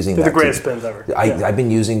been using the greatest pens ever. I've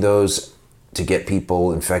been using those to get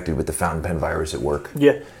people infected with the fountain pen virus at work.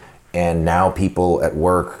 Yeah, and now people at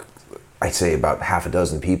work, I'd say about half a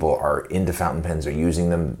dozen people are into fountain pens. They're using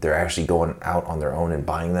them. They're actually going out on their own and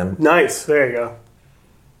buying them. Nice. There you go.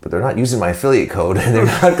 But they're not using my affiliate code, and they're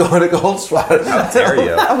not going to Goldspot. How dare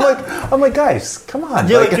you? I'm like, guys, come on.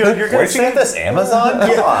 Yeah, you're where'd you get this? Amazon?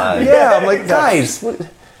 Come on. Yeah, I'm like, guys, what,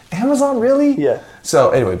 Amazon really? Yeah. So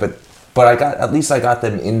anyway, but I got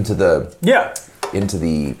them into the playing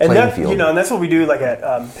field. And that's what we do like at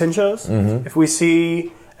pin shows. Mm-hmm. If we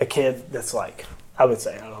see a kid that's like, I would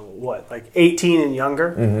say, I don't know what, like 18 and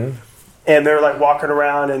younger, mm-hmm. and they're like walking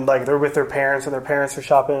around and like they're with their parents and their parents are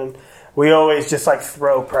shopping We always just like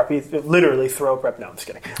throw preppies, literally throw prep. No, I'm just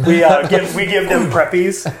kidding. We give them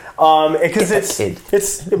preppies because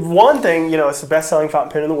it's one thing. It's the best selling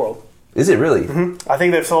fountain pen in the world. Is it really? Mm-hmm. I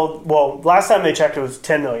think they've sold. Well, last time they checked, it was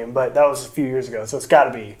 10 million, but that was a few years ago. So it's got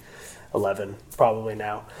to be 11 probably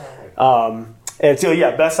now. And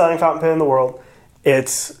so best selling fountain pen in the world.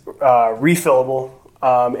 It's refillable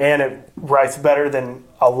and it writes better than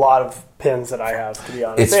a lot of pens that I have, to be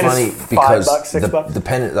honest. It's funny because $5, the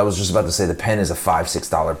pen, I was just about to say, the pen is a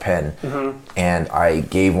 $5-6 pen. Mm-hmm. And I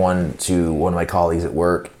gave one to one of my colleagues at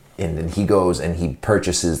work, and then he goes and he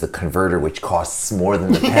purchases the converter, which costs more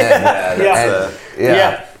than the pen.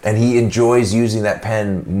 And he enjoys using that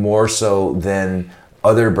pen more so than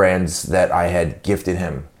other brands that I had gifted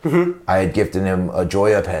him. Mm-hmm. I had gifted him a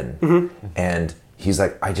Joya pen. Mm-hmm. And he's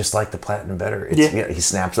like, I just like the Platinum better. He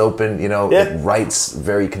snaps open, it writes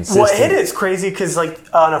very consistent. Well, it is crazy because like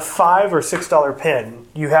on a $5 or $6 pen,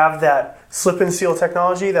 you have that slip and seal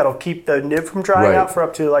technology that'll keep the nib from drying out for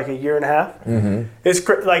up to like a year and a half. Mm-hmm. It's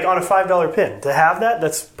like on a $5 pen to have that.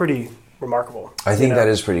 That's pretty remarkable. I think that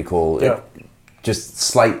is pretty cool. Yeah. Just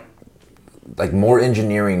slight, like more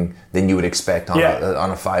engineering than you would expect on a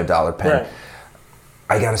 $5 pen. Right.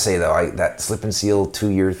 I gotta say though, that slip and seal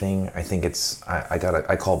 2-year thing, I think it's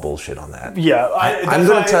I call bullshit on that. Yeah,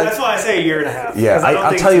 that's why I say a year and a half. Yeah,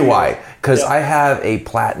 I'll tell you why. Because I have a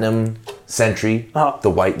Platinum Sentry, the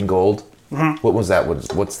white and gold. Mm-hmm. What was that?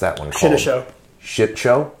 What's that one called? Show. Shit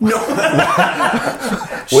show? No.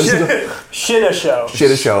 Shitta show.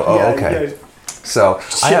 Shitta show. Oh, okay. Yeah. So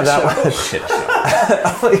I have that one. Shit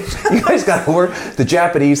show. You guys got to work. The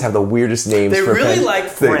Japanese have the weirdest names. They for really like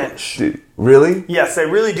French. Really? Yes, they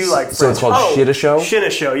really do like French. So it's called Shitta show? Shitta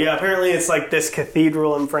show, yeah. Apparently it's like this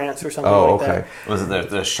cathedral in France or something like that. Was it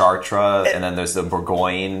the Chartres, and then there's the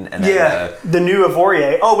Bourgogne, and then the new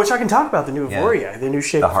Avoria. Oh, which I can talk about the new Avoria, the new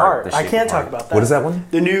shape of heart. I can talk about that. What is that one?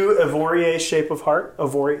 The new Avoria shape of heart.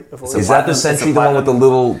 Avoria. Is that the Sentry, the one with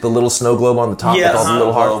the little snow globe on the top with all the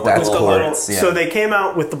little hearts? That's cool. So they came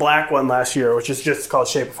out with the black one last year, which is just called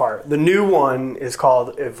shape of heart. The new one is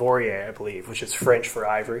called Avoria, I believe, which is French for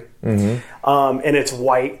ivory. Mm-hmm. And it's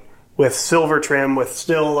white with silver trim with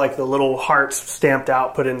still like the little hearts stamped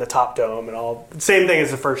out, put in the top dome and all. Same thing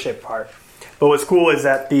as the first shape of heart. But what's cool is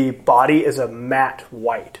that the body is a matte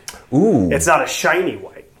white. Ooh. It's not a shiny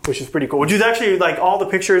white, which is pretty cool. Which is actually like all the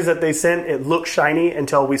pictures that they sent, it looked shiny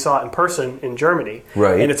until we saw it in person in Germany.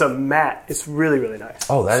 Right. And it's a matte. It's really, really nice.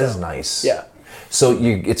 Oh, that is nice. Yeah. So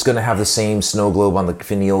it's going to have the same snow globe on the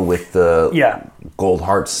finial with the gold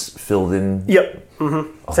hearts filled in? Yep.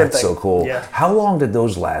 Mm-hmm. Oh, that's so cool. Yeah. How long did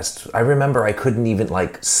those last? I remember I couldn't even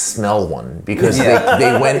smell one because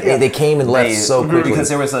they came and left so quickly. Because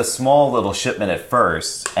there was a small little shipment at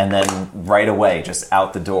first, and then right away just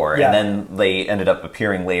out the door, and then they ended up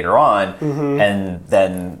appearing later on, and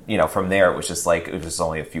then from there it was just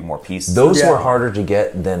only a few more pieces. Those were harder to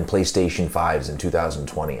get than PlayStation 5s in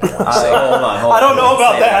 2020. I want to say. Hold on. I don't know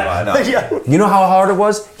about that. You know how hard it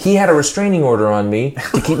was? He had a restraining order on me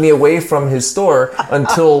to keep me away from his store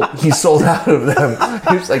until he sold out of them.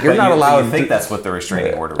 He was like, "You're not allowed." I think that's what the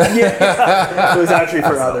restraining order was. It was actually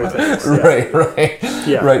for other things.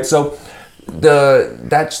 Yeah. Right. So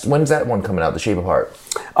when's that one coming out? The Shape of Heart.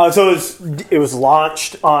 So it was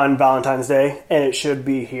launched on Valentine's Day, and it should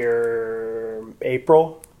be here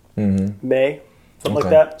April, May. Something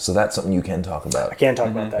like that. So that's something you can talk about. I can talk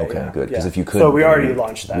about that. Okay, good. Because if you could, so we already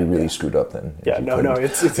launched that. We really screwed up then. Yeah, no,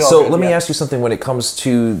 it's all so good. Let me ask you something when it comes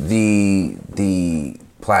to the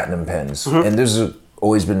Platinum pens, and there's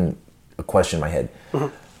always been a question in my head.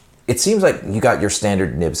 It seems like you got your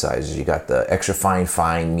standard nib sizes. You got the extra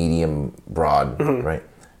fine, medium, broad, right?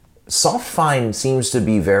 Soft fine seems to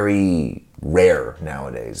be very rare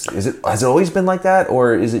nowadays. Has it always been like that,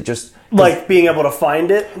 or is it just like being able to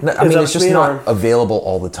find it? No, I mean, it's just not available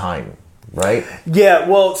all the time, right? Yeah,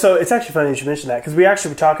 well, so it's actually funny you should mention that because we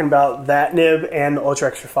actually were talking about that nib and the ultra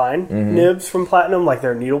extra fine nibs from Platinum, like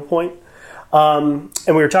their needle point. And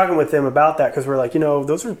we were talking with them about that because we're like,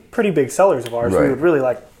 those are pretty big sellers of ours. Right. We would really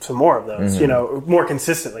like some more of those, more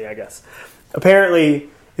consistently, I guess. Apparently,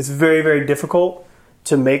 it's very, very difficult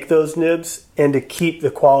to make those nibs and to keep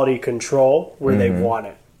the quality control where they want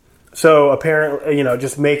it. So apparently,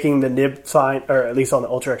 just making the nib fine, or at least on the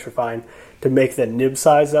ultra extra fine, to make the nib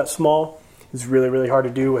size that small is really, really hard to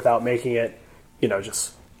do without making it,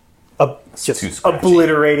 just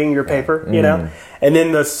obliterating your paper, And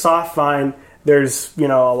then the soft fine, there's, a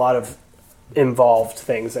lot of involved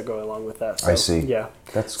things that go along with that. So, I see. Yeah.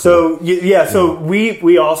 That's cool. So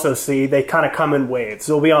we also see they kind of come in waves.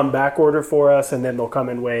 They'll be on back order for us, and then they'll come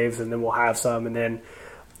in waves, and then we'll have some, and then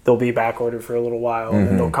they'll be back ordered for a little while, and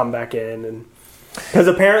then they'll come back in. And because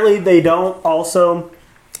apparently they don't also,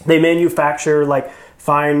 they manufacture like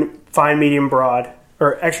fine, medium, broad,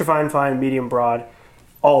 or extra fine, medium, broad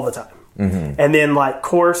all the time. And then like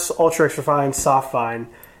coarse, ultra extra fine, soft fine,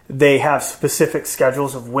 they have specific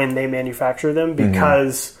schedules of when they manufacture them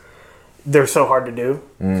because they're so hard to do.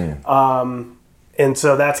 And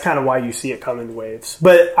so that's kind of why you see it come in waves.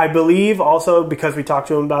 But I believe also, because we talked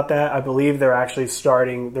to them about that, I believe they're actually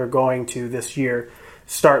they're going to this year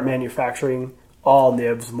start manufacturing all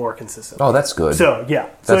nibs more consistently. Oh, that's good. So yeah,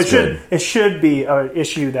 it should be an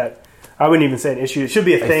issue that, I wouldn't even say an issue. It should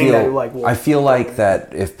be a thing that like. I feel like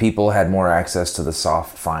that if people had more access to the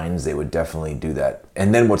soft fines, they would definitely do that.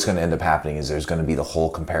 And then what's going to end up happening is there's going to be the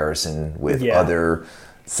whole comparison with other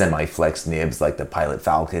semi-flex nibs like the Pilot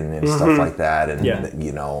Falcon and stuff like that. And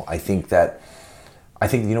you know, I think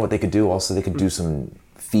you know what they could do. Also, they could do some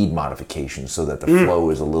feed modifications so that the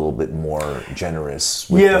flow is a little bit more generous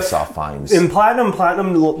with the soft fines. In Platinum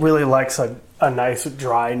really likes a nice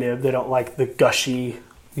dry nib. They don't like the gushy.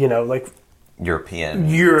 You know, like European,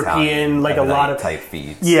 Italian, like a lot of type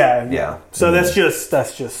feeds. Yeah. So that's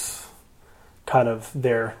just kind of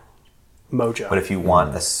their mojo. But if you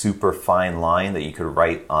want a super fine line that you could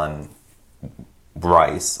write on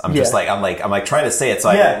rice, I'm trying to say it so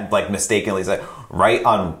I like mistakenly say write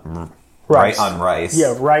on rice.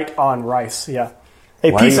 Yeah, right on rice. Yeah.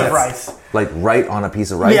 A piece of rice. Like right on a piece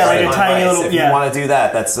of rice? Yeah, like a tiny little... If you want to do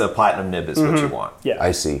that, that's a Platinum nib is what you want. Yeah.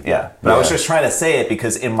 I see. Yeah. But I was just trying to say it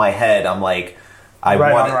because in my head, I'm like... on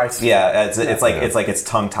rice. Yeah, it's like it's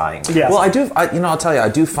tongue-tying. Yeah. Well, I'll tell you, I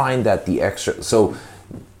do find that the extra... So,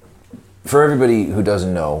 for everybody who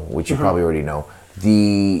doesn't know, which you probably already know,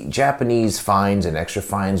 the Japanese fines and extra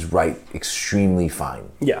fines write extremely fine.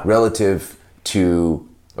 Yeah. Relative to,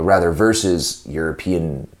 or rather versus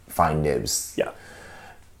European fine nibs. Yeah.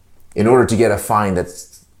 In order to get a fine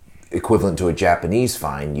that's equivalent to a Japanese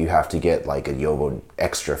fine, you have to get like a Yobo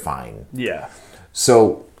extra fine. Yeah.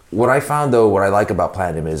 So what I found though, what I like about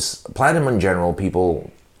Platinum is, Platinum in general, people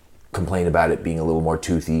complain about it being a little more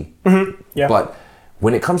toothy. Yeah. But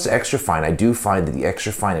when it comes to extra fine, I do find that the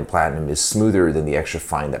extra fine in Platinum is smoother than the extra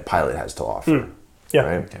fine that Pilot has to offer. Yeah.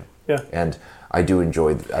 Right? Yeah. And I do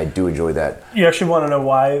enjoy that. You actually want to know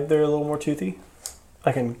why they're a little more toothy?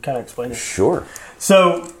 I can kind of explain it. Sure.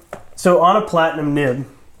 So on a Platinum nib,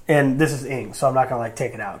 and this is ink, so I'm not going to like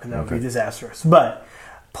take it out because that would be disastrous. But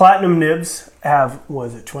Platinum nibs have,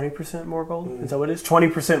 was it 20% more gold? Is that what it is?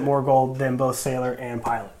 20% more gold than both Sailor and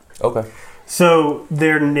Pilot. Okay. So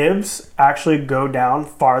their nibs actually go down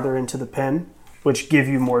farther into the pen, which give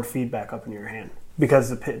you more feedback up in your hand because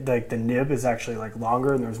the nib is actually like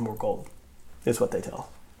longer and there's more gold. Is what they tell.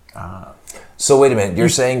 So wait a minute, you're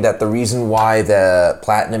saying that the reason why the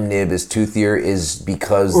Platinum nib is toothier is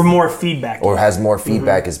because... Or more feedback. Or has more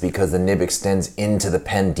feedback is because the nib extends into the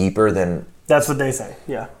pen deeper than... That's what they say,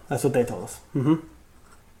 yeah. That's what they told us.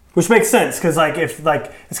 Which makes sense, because like if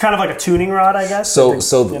like it's kind of like a tuning rod, I guess.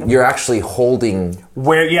 So you're actually holding...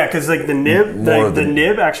 Where, yeah, because like the nib, the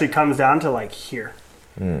nib actually comes down to like here.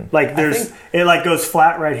 Like it like goes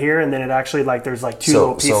flat right here, and then it actually like there's like two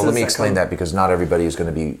little pieces. So let me explain that because not everybody is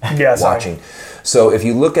going to be watching. Sorry. So if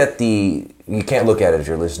you look at you can't look at it if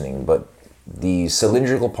you're listening, but the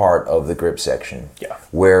cylindrical part of the grip section,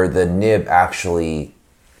 where the nib actually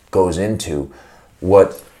goes into,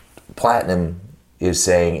 what Platinum is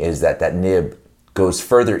saying is that nib goes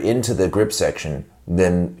further into the grip section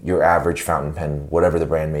than your average fountain pen, whatever the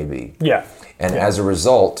brand may be. Yeah. And as a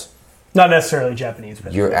result... Not necessarily Japanese,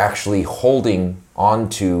 but you're actually holding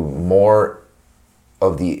onto more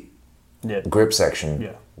of the grip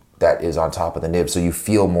section that is on top of the nib, so you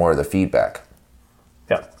feel more of the feedback.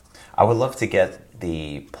 Yeah. I would love to get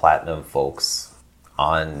the Platinum folks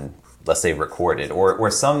on, let's say, recorded,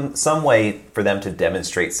 or some way for them to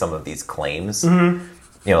demonstrate some of these claims. You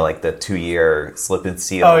know, like the 2-year slip and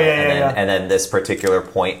seal, and then this particular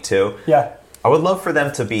point too. Yeah. I would love for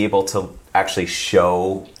them to be able to actually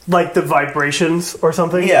show... Like the vibrations or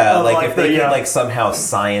something? Yeah, like if they could like somehow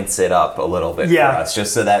science it up a little bit for us,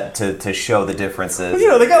 just so that to show the differences. You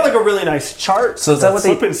know, they got like a really nice chart. So is that what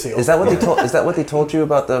slip and seal. Is that what they told you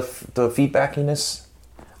about the feedbackiness?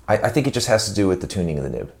 I think it just has to do with the tuning of the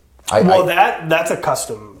nib. That's a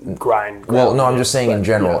custom grind. Well, no, I'm just saying in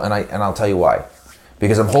general, and I'll tell you why.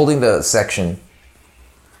 Because I'm holding the section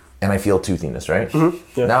and I feel toothiness, right?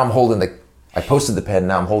 Now I'm holding I posted the pen,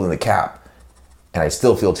 now I'm holding the cap. and I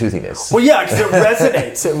still feel toothiness. Well, yeah, because it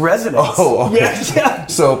resonates. It resonates. Oh, okay. Yeah.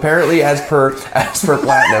 So apparently, as per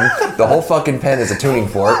Platinum, the whole fucking pen is a tuning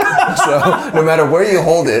fork. So no matter where you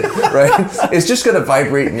hold it, right, it's just gonna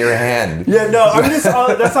vibrate in your hand. Yeah, no, I'm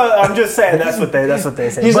just saying that's what they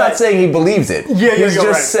say. He's not saying he believes it. Yeah, he's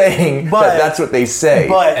just saying that that's what they say.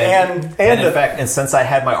 But and in fact, and since I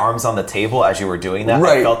had my arms on the table as you were doing that,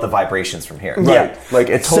 I felt the vibrations from here. Yeah, like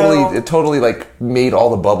it totally like made all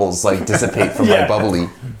the bubbles like dissipate from my bubbly.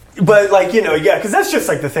 But like, you know, yeah, because that's just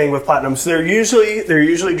like the thing with Platinum. So they're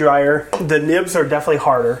usually drier. The nibs are definitely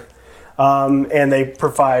harder, and they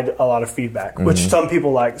provide a lot of feedback, which some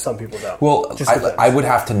people like, some people don't. Well, I would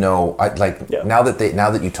have to know. Now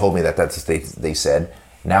that you told me that's what they said.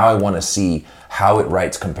 Now I want to see how it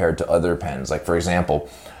writes compared to other pens. Like for example,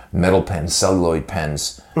 metal pens, celluloid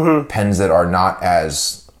pens, pens that are not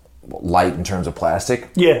as light in terms of plastic.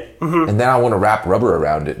 Yeah. And then I want to wrap rubber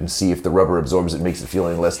around it and see if the rubber absorbs it and makes it feel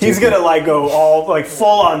any less He's toothy. gonna like go all like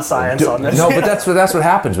full on science on this. No, but that's what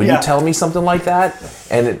happens when you tell me something like that,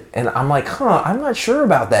 and I'm like, I'm not sure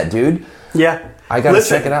about that, dude. Yeah. I gotta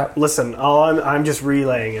check it out. Listen, I'm just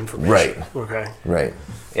relaying information. Right. Okay. Right.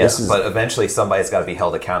 Yes, but eventually somebody's got to be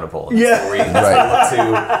held accountable. And Yeah. that's where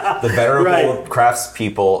you look to the venerable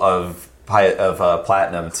craftspeople of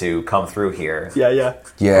Platinum to come through here.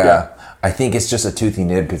 Yeah. I think it's just a toothy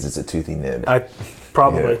nib because it's a toothy nib.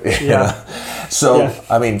 Probably. Yeah. So,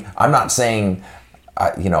 I mean, I'm not saying,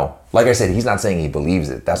 like I said, he's not saying he believes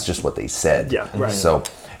it. That's just what they said. Yeah, right. So,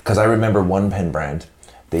 because I remember one pen brand,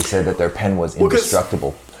 they said that their pen was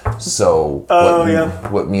indestructible. So,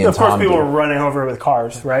 what me and of course, Tom people did, were running over it with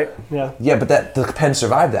cars, right? Yeah. Yeah, but the pen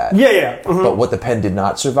survived that. Yeah. But what the pen did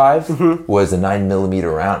not survive was a 9mm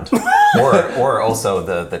round. or also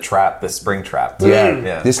the trap, the spring trap.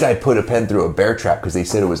 Yeah. This guy put a pen through a bear trap because they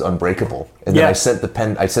said it was unbreakable. And then I sent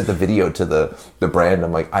the video to the brand.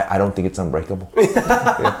 I'm like, I don't think it's unbreakable.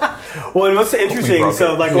 Well, and what's interesting,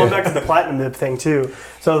 so like going back to the Platinum nib thing too.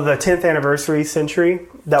 So the 10th anniversary century,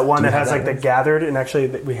 that one that has like the gathered, and actually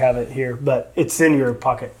we have it here, but it's in your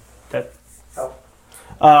pocket.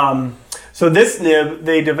 So this nib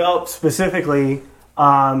they developed specifically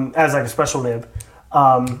as like a special nib,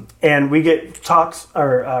 and we get talks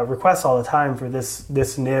or requests all the time for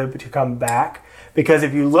this nib to come back. Because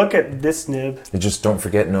if you look at this nib... Just don't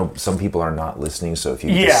forget, some people are not listening, so if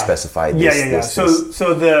you just specify this...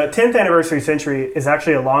 So the 10th anniversary century is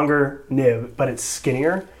actually a longer nib, but it's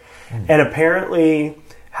skinnier. And apparently,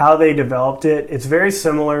 how they developed it, it's very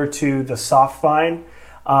similar to the soft fine,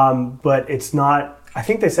 but it's not... I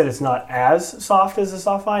think they said it's not as soft as a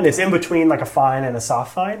soft fine. It's in between like a fine and a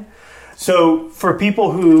soft fine. So for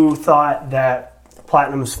people who thought that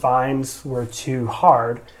Platinum's fines were too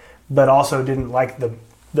hard... but also didn't like the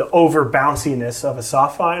over bounciness of a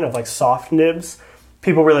soft fine, of like soft nibs.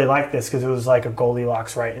 People really liked this because it was like a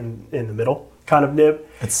Goldilocks right in the middle kind of nib.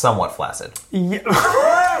 It's somewhat flaccid. Yeah.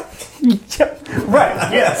 Right,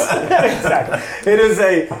 yes. Exactly.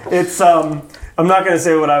 I'm not going to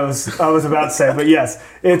say what I was about to say, but yes,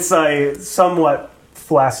 it's a somewhat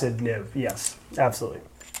flaccid nib. Yes, absolutely.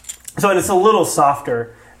 So and it's a little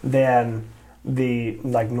softer than the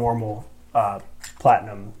like normal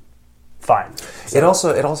Platinum fine. So. It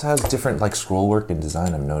also has different like scroll work and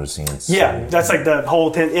design. I'm noticing. That's like the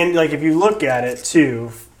whole thing. And like if you look at it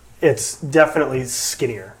too, it's definitely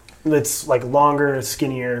skinnier. It's like longer,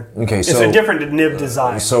 skinnier. Okay, so it's a different nib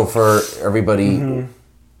design. So for everybody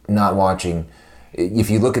not watching,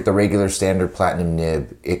 if you look at the regular standard Platinum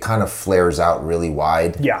nib, it kind of flares out really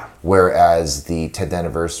wide. Yeah. Whereas the 10th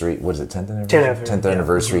anniversary, what is it? 10th anniversary. 10th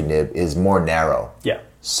anniversary nib is more narrow. Yeah.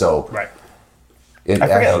 So right. I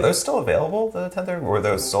forget, are those still available, the 10th, or were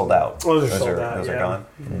those sold out? Well, those are sold out, Those are gone?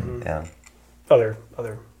 Mm-hmm. Yeah. Other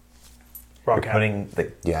wrong cap. Putting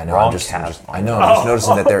the wrong cap. I'm just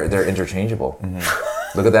noticing that they're interchangeable.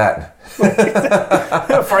 Mm-hmm. Look at that.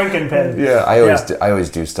 Frankenpen. Yeah, I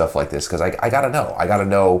always do stuff like this because I gotta know. I gotta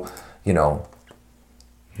know,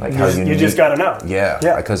 like how you just gotta know.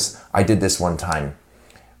 Yeah, because I did this one time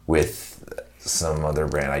with some other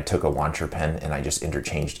brand. I took a Wancher pen and I just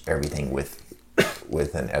interchanged everything with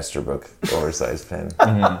an Esterbrook oversized pen.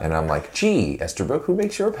 And I'm like, gee, Esterbrook, who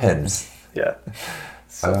makes your pens? Yeah.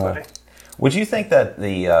 So funny. Would you think that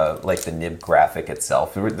the the nib graphic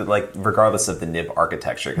itself, like regardless of the nib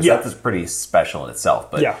architecture, because that is pretty special in itself,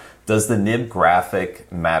 but does the nib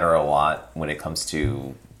graphic matter a lot when it comes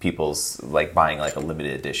to people's like buying like a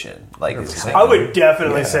limited edition? Like, I would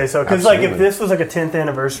definitely say so, because like if this was like a 10th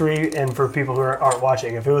anniversary, and for people who aren't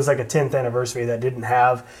watching, if it was like a 10th anniversary that didn't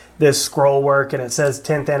have this scroll work and it says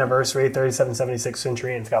 10th anniversary 3776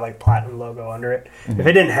 century and it's got like Platinum logo under it, if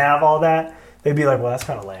it didn't have all that, they'd be like, well, that's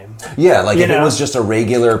kind of lame. Yeah, like if it was just a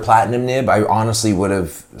regular platinum nib, I honestly would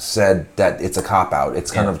have said that it's a cop-out.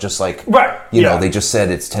 It's kind of just like, you know, they just said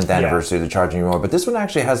it's 10th anniversary, they're charging you more. But this one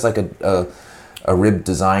actually has like a rib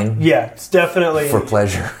design. Yeah, it's definitely... For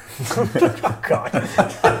pleasure. Oh, God.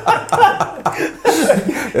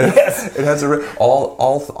 Yes. It has a rib.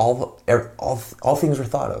 All things were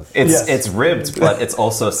thought of. It's ribbed, but it's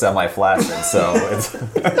also semi-flaccid, so it's...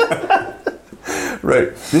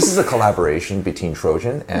 Right. This is a collaboration between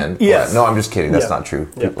Trojan and... Yes. No, I'm just kidding. That's not true.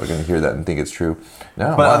 People are going to hear that and think it's true.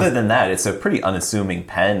 No. But other than that, it's a pretty unassuming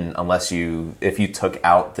pen if you took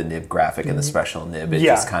out the nib graphic and the special nib, it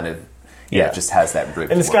just kind of... it just has that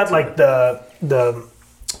rib. And it's got like the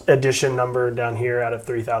edition number down here out of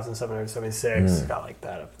 3,776. It's got like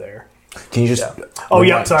that up there. Can you just...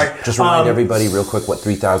 sorry. Just remind everybody real quick what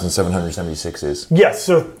 3,776 is. Yes,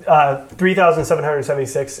 so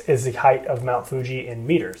 3,776 is the height of Mount Fuji in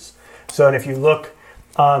meters. So, and if you look,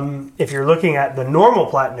 if you're looking at the normal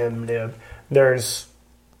platinum nib, there's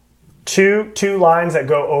two lines that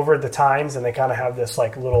go over the tines, and they kind of have this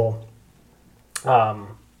like little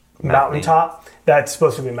mountaintop that's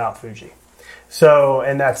supposed to be Mount Fuji. So,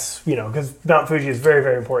 and that's, you know, because Mount Fuji is very,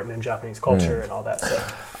 very important in Japanese culture and all that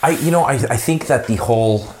stuff. I think that the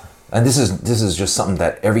whole, and this is just something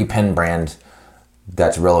that every pen brand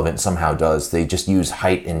that's relevant somehow does. They just use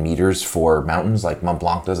height in meters for mountains, like Mont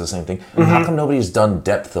Blanc does the same thing. How come nobody's done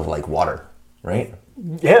depth of like water, right?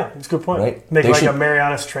 Yeah, that's a good point. Right? Make a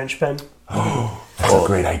Marianas Trench pen. That's a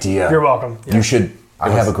great idea. You're welcome. Yeah. You should.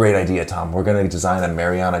 I have a great idea, Tom. We're going to design a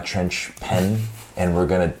Mariana Trench pen, and we're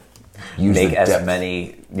going to use make as depth.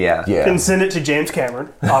 Many. And send it to James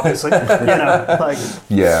Cameron, obviously.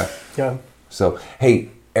 Yeah. So, hey,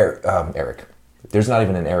 Eric. There's not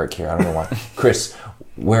even an Eric here. I don't know why. Chris,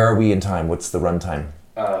 where are we in time? What's the run time?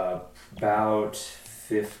 About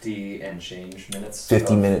 50 and change minutes.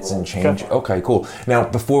 50 minutes and change. Okay, cool. Now,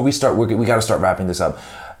 before we start, we got to start wrapping this up.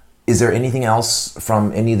 Is there anything else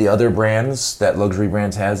from any of the other brands that Luxury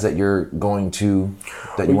Brands has that you want to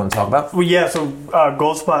talk about? Well, yeah. So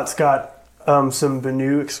Goldspot's got some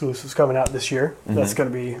Benu exclusives coming out this year. That's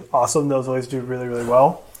going to be awesome. Those always do really, really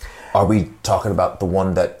well. Are we talking about the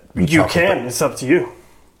one that you can? About? It's up to you.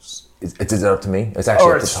 Is it up to me? It's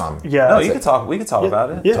actually up to Tom. Yeah. No, you can talk. We can talk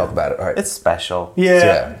about it. Yeah. Talk about it. All right. It's special.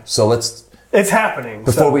 Yeah. So let's. It's happening.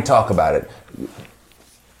 Before we talk about it,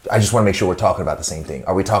 I just want to make sure we're talking about the same thing.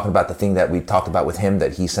 Are we talking about the thing that we talked about with him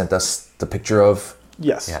that he sent us the picture of?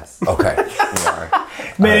 Yes. Okay.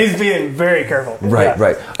 Man, he's being very careful.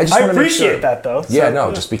 Right. I appreciate that though.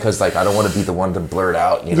 So, just because like I don't want to be the one to blurt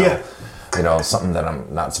out, you know, something that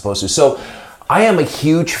I'm not supposed to. So, I am a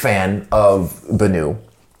huge fan of Benu.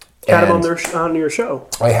 Had him on your show.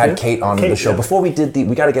 I had Kate on the show. Before we did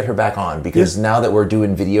we got to get her back on because now that we're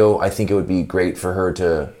doing video, I think it would be great for her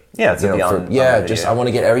to I want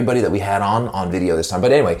to get everybody that we had on video this time.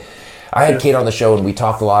 But anyway, I had Kate on the show and we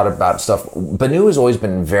talked a lot about stuff. Benu has always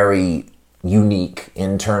been very unique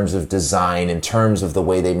in terms of design, in terms of the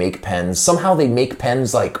way they make pens. Somehow they make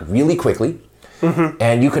pens like really quickly,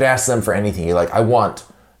 and you could ask them for anything. You're like, I want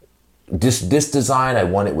this design. I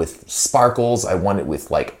want it with sparkles. I want it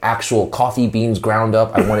with like actual coffee beans ground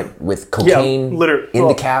up. I want it with cocaine in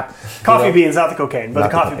the cap. Coffee beans, not the cocaine, but the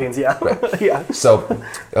coffee beans, Right. So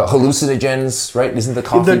hallucinogens, right? Isn't the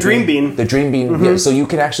coffee the dream bean? The dream bean. Yeah. So you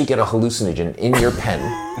can actually get a hallucinogen in your pen.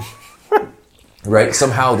 Right?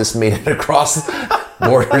 Somehow this made it across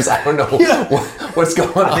borders. I don't know what's going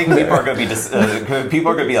on. I think people are going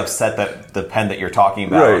to be upset that the pen that you're talking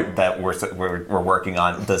about that we're working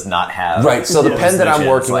on does not have. Right. So the pen that I'm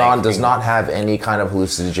working on does not have any kind of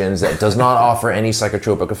hallucinogens. That does not offer any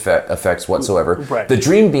psychotropic effects whatsoever. Right. The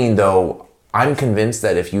Dream Bean, though, I'm convinced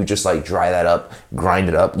that if you just like dry that up, grind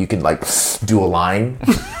it up, you can like do a line,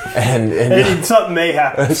 and something may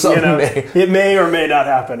happen. It may or may not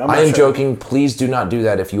happen. I am joking. Please do not do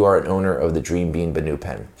that if you are an owner of the Dream Bean Benu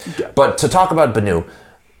pen. Yeah. But to talk about Benu,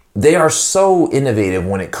 they are so innovative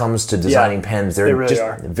when it comes to designing pens. They're really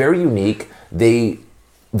just very unique. They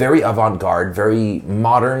very avant-garde, very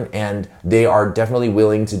modern, and they are definitely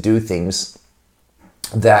willing to do things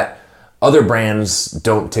that other brands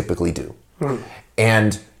don't typically do.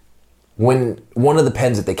 And when one of the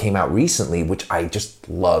pens that they came out recently, which I just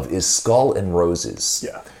love, is Skull and Roses.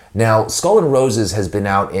 Yeah. Now, Skull and Roses has been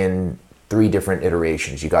out in 3 different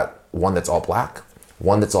iterations. You got one that's all black,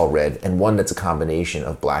 one that's all red, and one that's a combination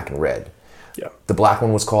of black and red. Yeah. The black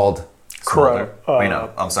one was called Crow. Wait,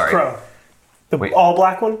 no, I'm sorry. Crow. The all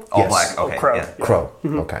black one? All black. Okay. Crow. Yeah. Crow.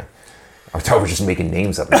 Okay. I thought we were just making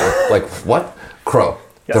names up there. Like what? Crow.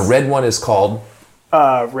 Yes. The red one is called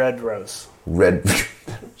Red Rose. Red.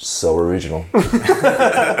 So original.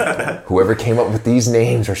 Whoever came up with these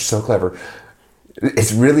names are so clever.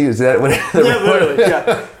 It's really, is that what? Yeah, literally,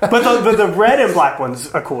 yeah. But the red and black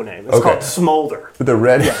one's a cool name. It's called Smolder. The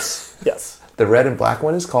red? Yes. The red and black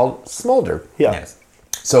one is called Smolder. Yeah. Yes.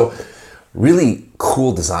 So really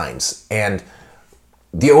cool designs. And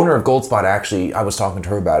the owner of Goldspot, actually, I was talking to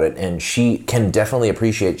her about it, and she can definitely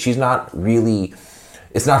appreciate, she's not really,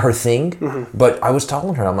 it's not her thing, but I was talking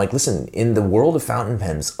to her, I'm like, listen, in the world of fountain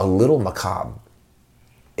pens, a little macabre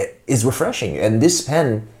is refreshing. And this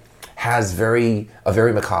pen has a very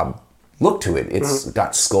macabre look to it. It's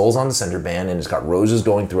got skulls on the center band, and it's got roses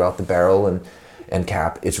going throughout the barrel and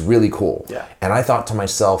cap. It's really cool. Yeah. And I thought to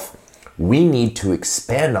myself, we need to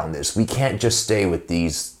expand on this. We can't just stay with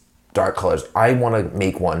these dark colors. I want to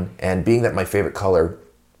make one, and being that my favorite color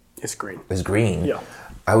It's green. is green, Yeah.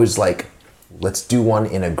 I was like, let's do one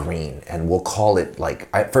in a green, and we'll call it, like,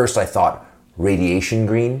 at first I thought radiation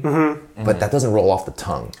green, but that doesn't roll off the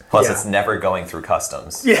tongue. Plus, Yeah. it's never going through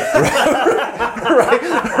customs.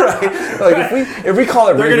 Like if we call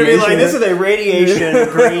it They're going to be radiation, like, this is a radiation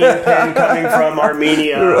green pen coming from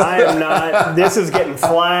Armenia. I am not, this is getting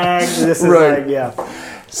flagged. This is Right. like, yeah.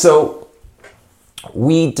 So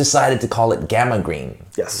we decided to call it gamma green.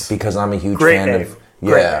 Yes. Because I'm a huge Great fan name. of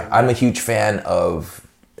Great name. I'm a huge fan of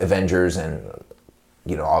Avengers, and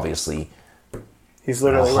obviously He's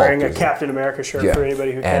literally Hulk wearing a is- Captain America shirt for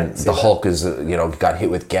anybody who and can't see the that. Hulk is got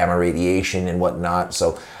hit with gamma radiation and whatnot.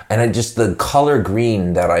 So, and I just, the color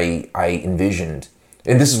green that I envisioned,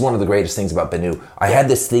 and this is one of the greatest things about Benu. I had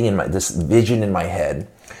this vision in my head,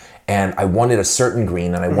 and I wanted a certain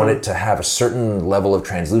green, and I wanted to have a certain level of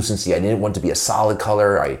translucency. I didn't want it to be a solid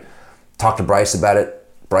color. I talked to Bryce about it.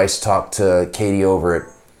 Bryce talked to Katie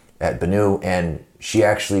over at Benu, and she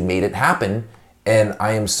actually made it happen. And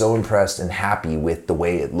I am so impressed and happy with the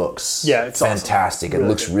way it looks. Yeah, it's awesome. fantastic. Really it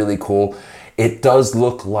looks good. really cool. It does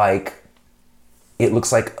look like, it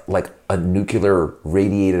looks like a nuclear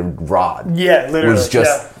radiated rod. Yeah, literally. was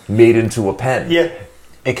just made into a pen. Yeah.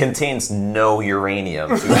 It contains no uranium.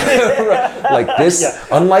 Like this,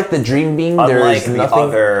 unlike the Dream Beam, Unlike there's the nothing.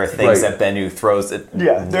 other things right, that Benu throws.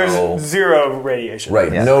 Yeah, there's no. zero radiation.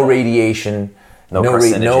 right. Yeah. No radiation. No no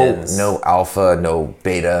carcinogens. no alpha, no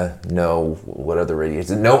beta, no what other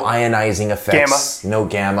radiation, no ionizing effects, no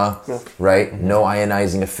gamma, right? No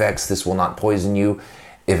ionizing effects. This will not poison you.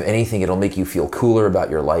 If anything, it'll make you feel cooler about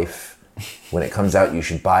your life. When it comes out, you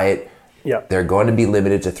should buy it. Yeah. They're going to be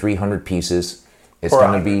limited to 300 pieces. It's Or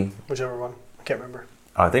going to 100, be whichever one. I can't remember.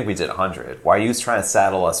 I think we did 100. Why are you trying to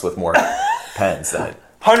saddle us with more pens then?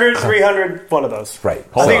 100, 300, one of those. right.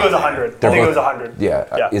 I think it on. was 100. I They're think it both- was 100.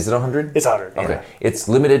 Yeah. Is it 100? It's 100. Okay. Yeah. It's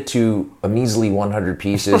limited to a measly 100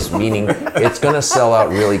 pieces, meaning it's going to sell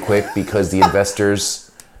out really quick because the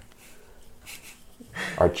investors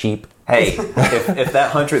are cheap. Hey, if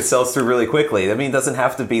that 100 sells through really quickly, I mean, it doesn't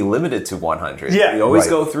have to be limited to 100. Yeah. You always Right.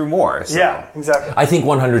 go through more. So. Yeah, exactly. I think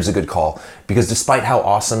 100 is a good call because despite how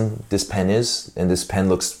awesome this pen is, and this pen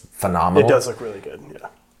looks phenomenal, It does look really good. Yeah.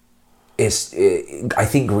 I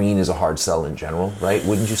think green is a hard sell in general, right?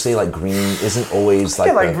 Wouldn't you say like green isn't always I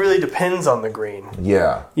think like it really depends on the green.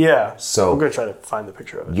 yeah. Yeah. So- I'm going to try to find the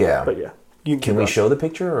picture of it. Yeah. But yeah. You Can we show the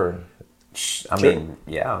picture or? I mean,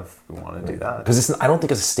 yeah, if we want to do that. Because I don't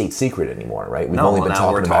think it's a state secret anymore, right? We've No, only well, been now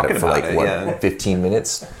we're talking about it talking for like about it, what, yeah. 15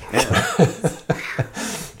 minutes?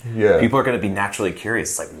 Yeah. People are going to be naturally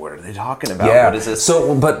curious. Like, what are they talking about? Yeah. What is this?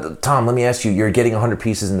 So, but Tom, let me ask you: you're getting 100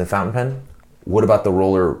 pieces in the fountain pen. What about the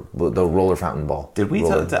roller fountain ball? Did we?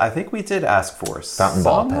 Roller. I think we did ask for Fountain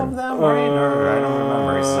ball some pen. of them, right? Or I don't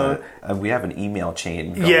remember. So we have an email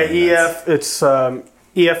chain. Going Yeah, that's- EF. It's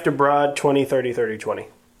EF to broad 20, 30, 30, 20.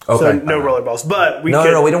 So Okay. no roller balls. But we No,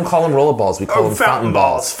 could. no, we don't call them roller balls. We call them fountain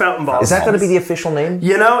balls. Fountain balls. Is that going to be the official name?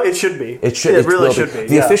 You know, it should be. It should. It really will should be.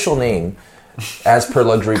 The yeah. official name, as per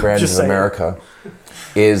Luxury Brands Just of saying. America,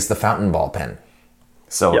 is the fountain ball pen.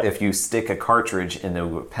 So Yep. if you stick a cartridge in a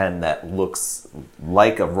pen that looks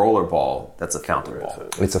like a roller ball, that's a fountain ball.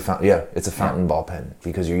 It's a it's a fountain ball pen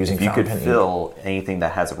because you're using If you fountain could pen ink. fill anything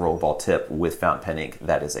that has a roller ball tip with fountain pen ink,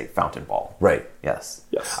 that is a fountain ball. Right. Yes.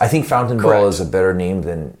 Yes. I think fountain ball Correct. is a better name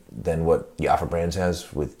than what Jaffa Brands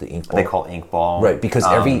has with the ink ball. They call ink ball. Right, because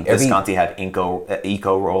every- Visconti had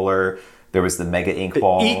Eco Roller. There was the Mega Ink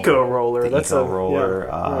Ball. Eco Roller, The that's Eco a- Roller.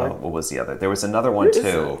 yeah, right. What was the other? There was another one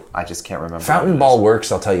too. I just can't remember. Fountain what it ball is.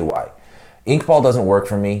 works. I'll tell you why. Ink ball doesn't work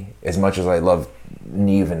for me as much as I love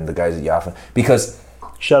Neve and the guys at Jaffa because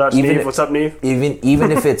Shout out to even Neve. if- What's up, Neve?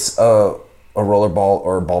 even if it's a roller ball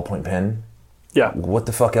or a ballpoint pen, Yeah. what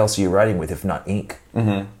the fuck else are you writing with if not ink?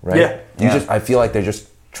 Mm-hmm. Right? Yeah. I feel like they're just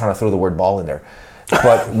trying to throw the word ball in there.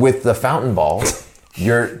 But with the fountain ball,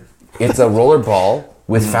 It's a roller ball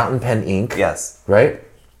with fountain pen ink. Yes. Right?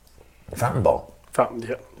 Fountain ball. Fountain,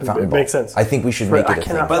 yeah. Fountain It ball. makes sense. I think we should make it a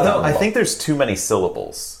thing. But though, I think there's too many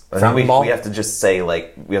syllables. I think Fountain ball? we have to just say,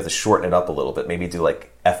 like, we have to shorten it up a little bit. Maybe do,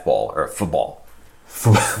 like, F-ball or football.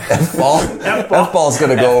 F-ball? F-ball's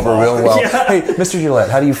going to go over real well. Yeah. Hey, Mr. Gillette,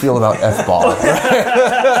 how do you feel about F-ball?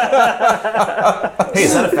 Hey,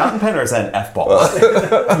 is that a fountain pen or is that an F-ball?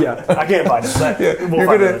 Yeah, I can't find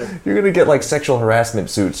it. You're gonna get like sexual harassment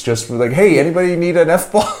suits just for like, hey, anybody need an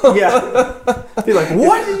F-ball? Yeah. Be like,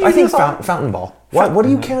 what did you I think fountain ball. What are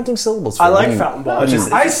you counting syllables for? I like fountain ball.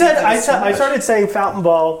 I started saying fountain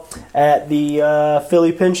ball at the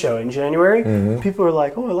Philly Pin Show in January. Mm-hmm. People were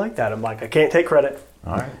like, "Oh, I like that." I'm like, I can't take credit.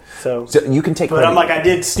 All right. So you can take credit. But I'm like, I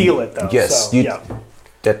did steal it though. Yes. So, yeah.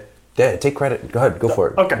 Take credit. Go ahead. Go for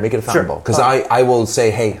it. Okay. Make it a fountain ball. Because I will say,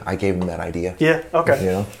 hey, I gave him that idea. Yeah. Okay.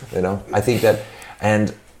 You know. I think that,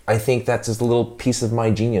 and I think that's just a little piece of my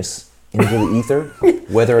genius into the ether,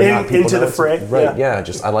 whether or not people into know the fray. Right? Yeah.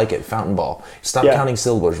 Just I like it. Fountain ball. Stop counting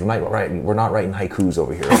syllables. We're not writing haikus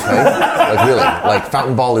over here. Okay. Like really. Like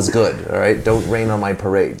fountain ball is good. All right. Don't rain on my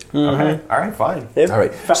parade. Mm-hmm. All right. Fine. Yep. All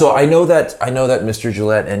right. So I know that Mr.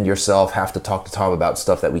 Gillette and yourself have to talk to Tom about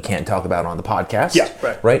stuff that we can't talk about on the podcast. Yeah.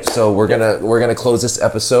 Right. Right. So we're gonna close this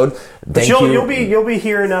episode. You'll be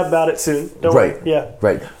hearing about it soon. Don't worry. Yeah.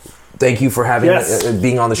 Right. Thank you for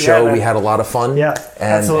being on the show. Yeah, we had a lot of fun. Yeah,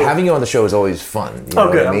 and absolutely. having you on the show is always fun. You know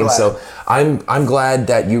what I mean? I'm glad. So I'm glad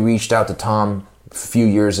that you reached out to Tom a few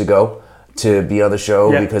years ago to be on the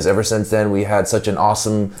show because ever since then we had such an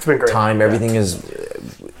awesome time. Everything is,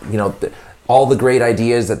 all the great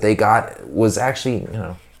ideas that they got was actually,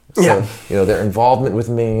 their involvement with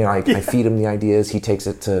me. I feed him the ideas. He takes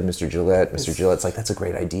it to Mr. Gillette. Mr. Gillette's like, that's a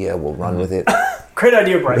great idea. We'll run with it. Great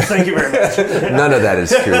idea, Bryce. Thank you very much. None of that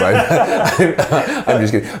is true. I'm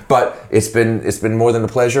just kidding. But it's been more than a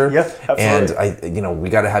pleasure. Yeah, absolutely. And we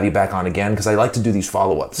got to have you back on again because I like to do these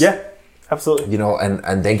follow-ups. Yeah, absolutely.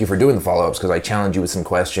 And thank you for doing the follow-ups because I challenge you with some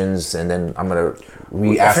questions and then I'm going to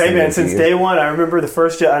re-ask them. Hey man, since day one, I remember the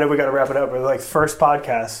first. I know we got to wrap it up, but like the first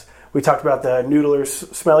podcast. We talked about the Noodler's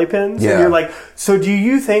smelly pins. Yeah. And you're like, so do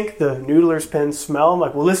you think the Noodler's pins smell? I'm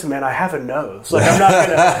like, well, listen, man, I have a nose. Like, I'm not going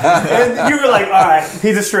to... And you were like, all right,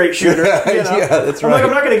 he's a straight shooter. Yeah, that's right. I'm like,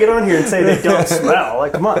 I'm not going to get on here and say they don't smell.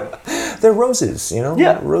 Like, come on. They're roses,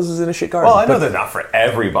 Yeah. Roses in a shit garden. Well, I know they're not for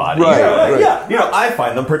everybody. Right. Yeah. I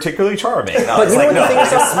find them particularly charming. But you know what the thing is?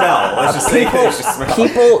 Smell. Let's just say they just smell.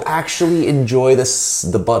 People actually enjoy the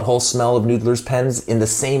butthole smell of Noodler's pens in the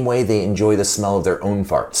same way they enjoy the smell of their own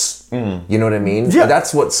farts. You know what I mean? Yeah.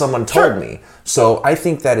 That's what someone told me. So I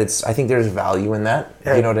think that there's value in that.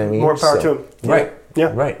 Yeah. You know what I mean? More power to him. Right.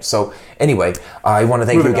 Yeah. Right. So anyway, I want to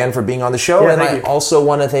thank you again for being on the show. Yeah, and I also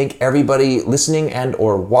want to thank everybody listening and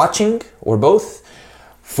or watching or both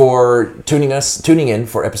for tuning in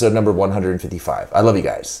for episode number 155. I love you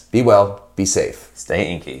guys. Be well. Be safe.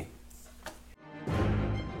 Stay inky.